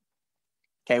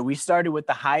 Okay, we started with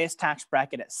the highest tax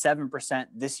bracket at 7%.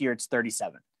 This year, it's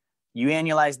 37%. You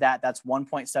annualize that, that's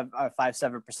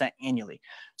 1.57% annually.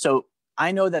 So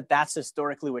I know that that's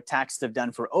historically what taxes have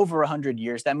done for over 100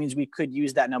 years. That means we could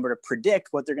use that number to predict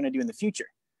what they're going to do in the future.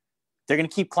 They're going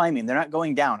to keep climbing. They're not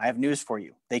going down. I have news for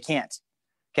you. They can't.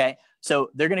 Okay, so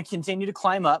they're going to continue to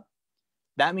climb up.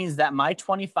 That means that my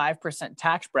 25%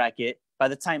 tax bracket, by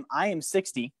the time I am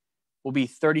 60, will be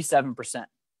 37%.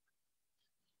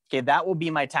 Okay, that will be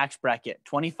my tax bracket,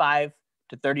 25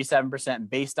 to 37%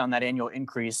 based on that annual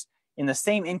increase in the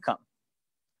same income.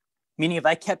 Meaning if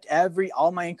I kept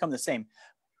all my income the same,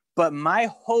 But my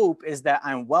hope is that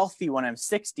I'm wealthy when I'm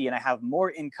 60 and I have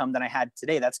more income than I had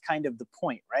today. That's kind of the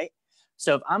point, right?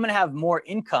 So if I'm going to have more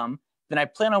income, then I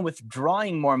plan on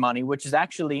withdrawing more money, which is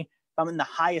actually, if I'm in the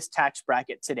highest tax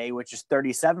bracket today, which is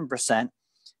 37%,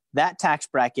 that tax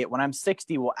bracket when I'm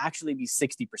 60 will actually be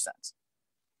 60%.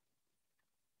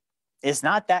 It's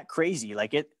not that crazy.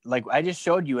 Like I just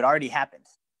showed you, it already happened.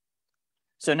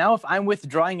 So now if I'm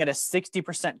withdrawing at a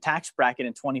 60% tax bracket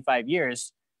in 25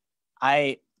 years,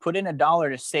 I put in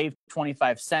 $1 to save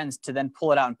 25 cents to then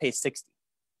pull it out and pay 60.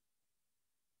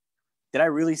 Did I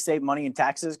really save money in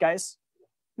taxes, guys?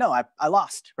 No, I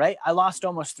lost, right? I lost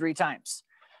almost 3 times.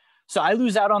 So I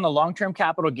lose out on the long-term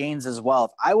capital gains as well.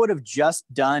 If I would have just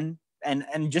done,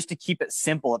 and just to keep it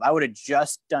simple, if I would have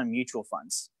just done mutual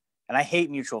funds, and I hate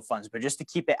mutual funds, but just to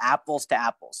keep it apples to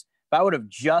apples, if I would have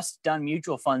just done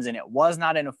mutual funds and it was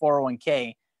not in a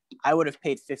 401k, I would have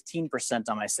paid 15%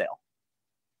 on my sale.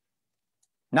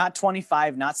 Not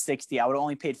 25, not 60. I would have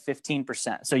only paid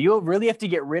 15%. So you'll really have to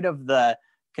get rid of the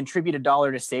contribute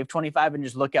 $1 to save 25 and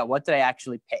just look at what did I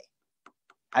actually pay.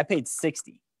 I paid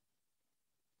 60.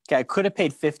 Okay, I could have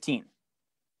paid 15.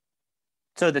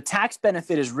 So the tax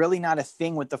benefit is really not a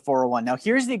thing with the 401. Now,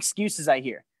 here's the excuses I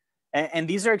hear. And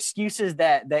these are excuses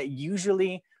that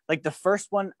usually, like the first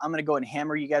one, I'm going to go and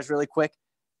hammer you guys really quick.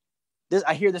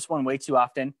 I hear this one way too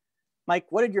often. Mike,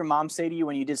 what did your mom say to you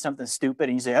when you did something stupid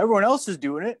and you say, everyone else is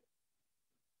doing it?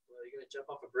 Well, you're going to jump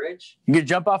off a bridge? You're going to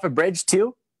jump off a bridge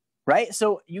too, right?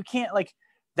 So you can't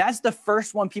that's the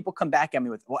first one people come back at me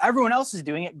with. Well, everyone else is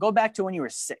doing it. Go back to when you were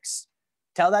 6.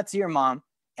 Tell that to your mom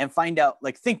and find out,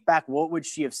 think back, what would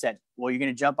she have said? Well, you're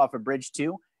going to jump off a bridge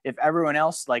too? If everyone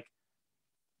else,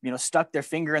 stuck their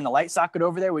finger in the light socket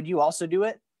over there, would you also do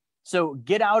it? So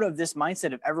get out of this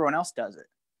mindset if everyone else does it.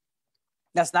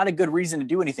 That's not a good reason to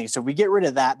do anything. So if we get rid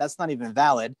of that, that's not even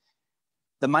valid.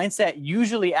 The mindset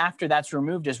usually after that's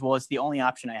removed is, well, it's the only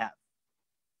option I have.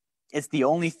 It's the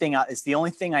only thing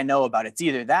I know about. It's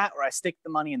either that or I stick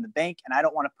the money in the bank and I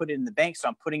don't want to put it in the bank, so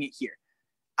I'm putting it here.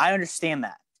 I understand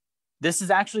that. This is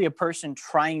actually a person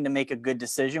trying to make a good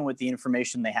decision with the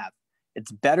information they have.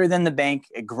 It's better than the bank.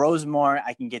 It grows more.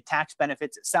 I can get tax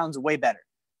benefits. It sounds way better,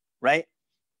 right?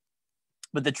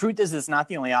 But the truth is, it's not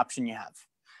the only option you have.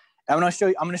 I'm going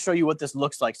to show you what this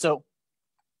looks like. So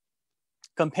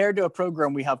compared to a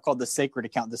program we have called the Sacred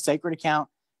Account, the Sacred Account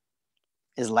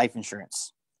is life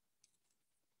insurance.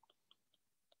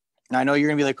 Now, I know you're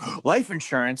going to be like, life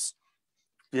insurance,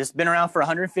 it's been around for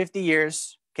 150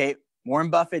 years. Okay, Warren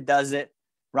Buffett does it.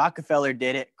 Rockefeller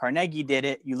did it. Carnegie did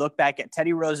it. You look back at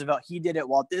Teddy Roosevelt, he did it.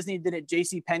 Walt Disney did it.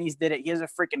 J.C. Penney's did it. He has a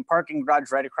freaking parking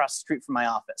garage right across the street from my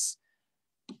office.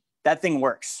 That thing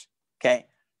works. Okay,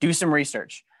 do some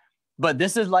research. But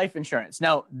this is life insurance.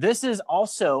 Now, this is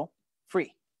also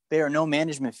free. There are no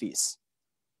management fees.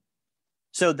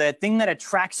 So the thing that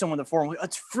attracts someone to the 401k,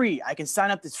 it's free. I can sign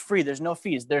up. It's free. There's no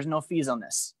fees. There's no fees on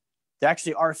this. There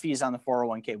actually are fees on the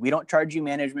 401k. We don't charge you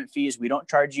management fees. We don't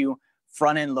charge you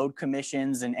front-end load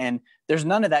commissions, and there's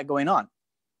none of that going on.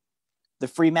 The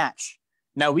free match.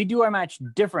 Now, we do our match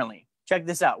differently. Check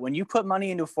this out. When you put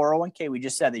money into a 401k, we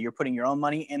just said that you're putting your own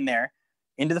money in there,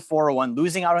 into the 401,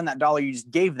 losing out on that dollar you just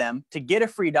gave them to get a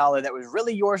free dollar that was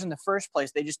really yours in the first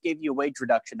place. They just gave you a wage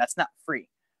reduction. That's not free.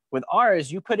 With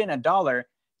ours, you put in $1,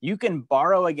 you can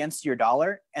borrow against your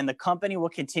dollar, and the company will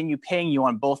continue paying you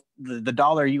on both the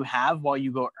dollar you have while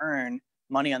you go earn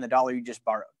money on the dollar you just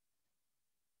borrowed.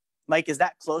 Mike, is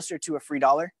that closer to a free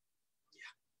dollar? Yeah.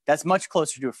 That's much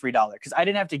closer to a free dollar because I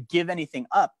didn't have to give anything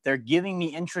up. They're giving me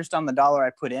interest on the dollar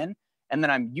I put in, and then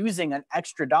I'm using an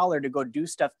extra dollar to go do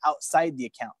stuff outside the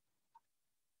account,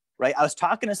 right? I was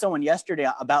talking to someone yesterday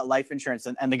about life insurance,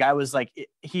 and the guy was like,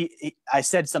 I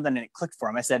said something and it clicked for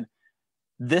him. I said,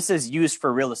 this is used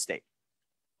for real estate.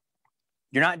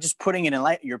 You're not just putting it in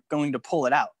life, you're going to pull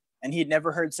it out. And he'd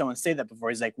never heard someone say that before.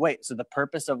 He's like, wait, so the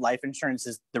purpose of life insurance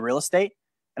is the real estate?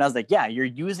 And I was like, yeah, you're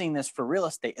using this for real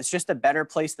estate. It's just a better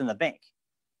place than the bank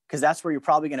because that's where you're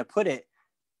probably going to put it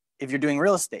if you're doing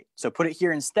real estate. So put it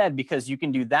here instead because you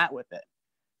can do that with it,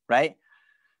 right?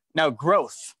 Now,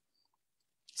 growth,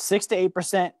 6 to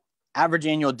 8% average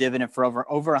annual dividend for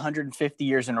over 150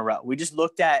 years in a row. We just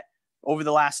looked at over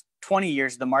the last 20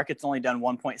 years, the market's only done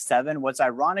 1.7. What's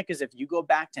ironic is if you go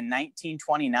back to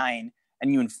 1929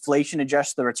 and you inflation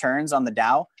adjust the returns on the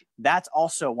Dow, that's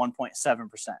also 1.7%.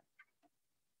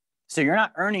 So you're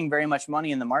not earning very much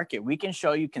money in the market. We can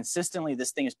show you consistently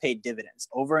this thing has paid dividends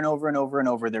over and over and over and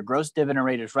over. Their gross dividend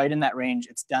rate is right in that range.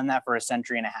 It's done that for a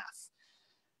century and a half.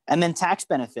 And then tax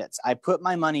benefits. I put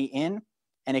my money in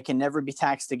and it can never be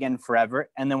taxed again forever.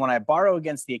 And then when I borrow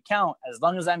against the account, as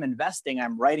long as I'm investing,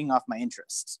 I'm writing off my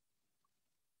interests.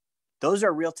 Those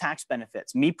are real tax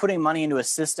benefits. Me putting money into a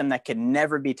system that can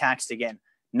never be taxed again.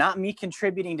 Not me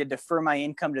contributing to defer my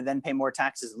income to then pay more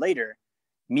taxes later.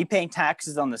 Me paying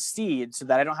taxes on the seed so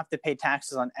that I don't have to pay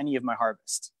taxes on any of my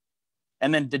harvest.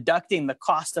 And then deducting the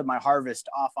cost of my harvest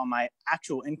off on my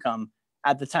actual income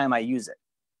at the time I use it.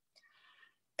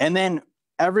 And then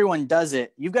everyone does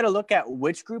it. You've got to look at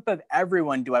which group of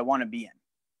everyone do I want to be in.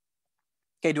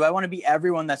 Okay, do I want to be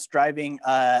everyone that's driving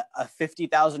a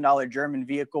 $50,000 German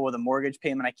vehicle with a mortgage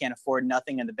payment I can't afford,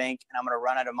 nothing in the bank, and I'm going to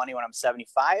run out of money when I'm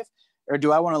 75? Or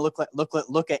do I want to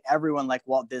look at everyone like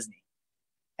Walt Disney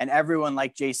and everyone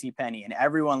like J.C. Penney and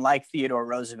everyone like Theodore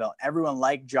Roosevelt, everyone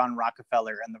like John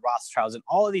Rockefeller and the Rothschilds and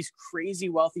all of these crazy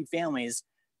wealthy families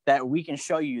that we can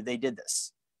show you they did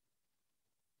this,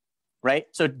 right?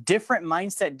 So different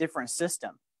mindset, different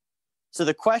system. So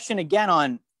the question again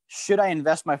on should I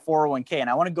invest my 401k? And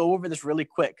I want to go over this really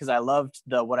quick because I loved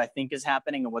the what I think is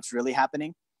happening and what's really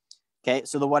happening. Okay,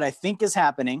 so the what I think is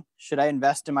happening, should I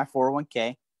invest in my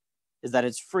 401k, is that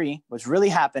it's free. What's really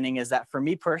happening is that for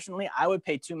me personally, I would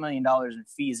pay $2 million in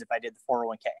fees if I did the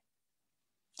 401k.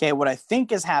 Okay, what I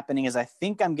think is happening is I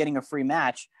think I'm getting a free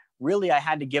match. Really, I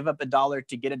had to give up $1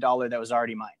 to get $1 that was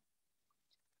already mine.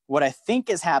 What I think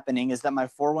is happening is that my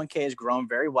 401k has grown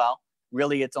very well.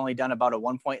 Really, it's only done about a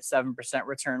 1.7%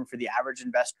 return for the average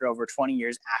investor over 20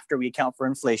 years after we account for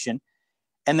inflation.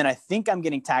 And then I think I'm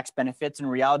getting tax benefits. In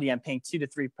reality, I'm paying 2 to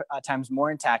 3 times more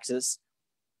in taxes.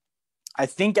 I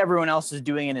think everyone else is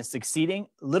doing it and succeeding.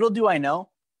 Little do I know,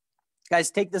 guys,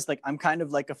 take this like I'm kind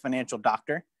of like a financial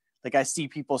doctor. Like I see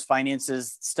people's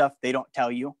finances, stuff they don't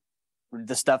tell you,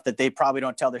 the stuff that they probably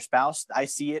don't tell their spouse. I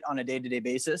see it on a day-to-day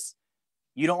basis.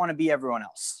 You don't want to be everyone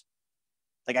else.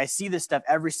 Like I see this stuff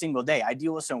every single day. I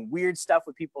deal with some weird stuff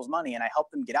with people's money and I help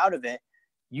them get out of it.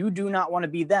 You do not want to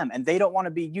be them and they don't want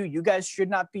to be you. You guys should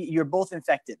not be, you're both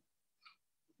infected.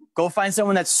 Go find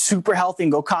someone that's super healthy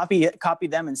and go copy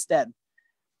them instead.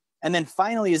 And then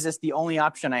finally, is this the only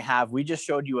option I have? We just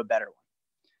showed you a better one,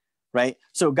 right?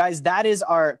 So guys, that is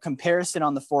our comparison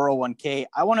on the 401k.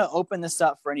 I want to open this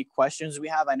up for any questions we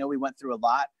have. I know we went through a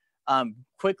lot.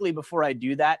 Quickly before I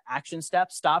do that, action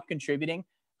steps, stop contributing.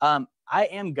 I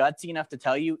am gutsy enough to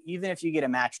tell you, even if you get a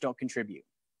match, don't contribute.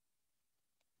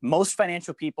 Most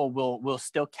financial people will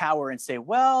still cower and say,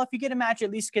 well, if you get a match,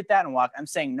 at least get that and walk. I'm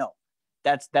saying no,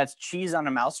 that's cheese on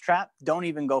a mousetrap. Don't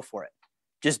even go for it.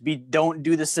 Don't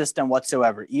do the system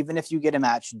whatsoever. Even if you get a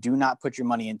match, do not put your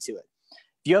money into it.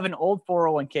 If you have an old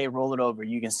 401k, roll it over.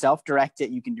 You can self-direct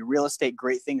it. You can do real estate,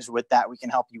 great things with that. We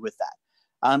can help you with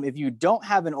that. If you don't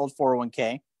have an old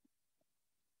 401k,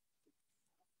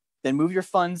 then move your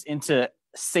funds into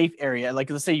safe area. Like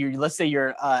let's say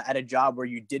you're at a job where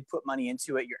you did put money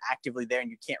into it, you're actively there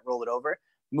and you can't roll it over.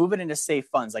 Move it into safe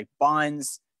funds like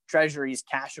bonds, treasuries,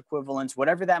 cash equivalents,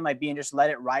 whatever that might be, and just let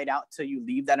it ride out till you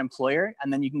leave that employer,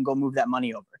 and then you can go move that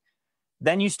money over.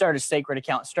 Then you start a sacred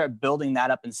account, start building that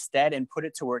up instead and put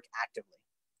it to work actively.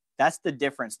 That's the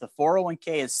difference. The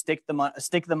 401k is stick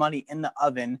the money in the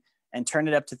oven and turn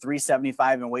it up to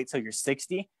 375 and wait till you're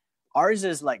 60. Ours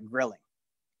is like grilling.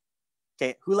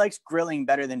 Okay, who likes grilling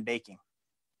better than baking?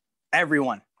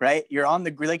 Everyone, right? You're on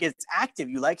the grill, like it's active.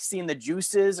 You like seeing the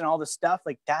juices and all the stuff.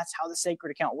 Like that's how the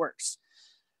sacred account works.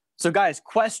 So guys,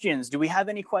 questions. Do we have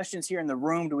any questions here in the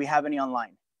room? Do we have any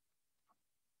online?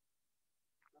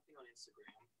 Nothing on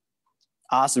Instagram.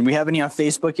 Awesome. We have any on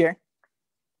Facebook here?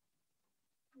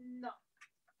 No.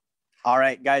 All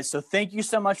right, guys. So thank you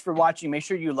so much for watching. Make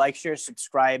sure you like, share,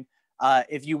 subscribe.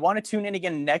 If you want to tune in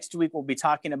again next week, we'll be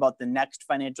talking about the next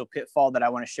financial pitfall that I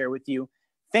want to share with you.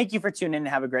 Thank you for tuning in and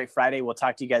have a great Friday. We'll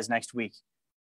talk to you guys next week.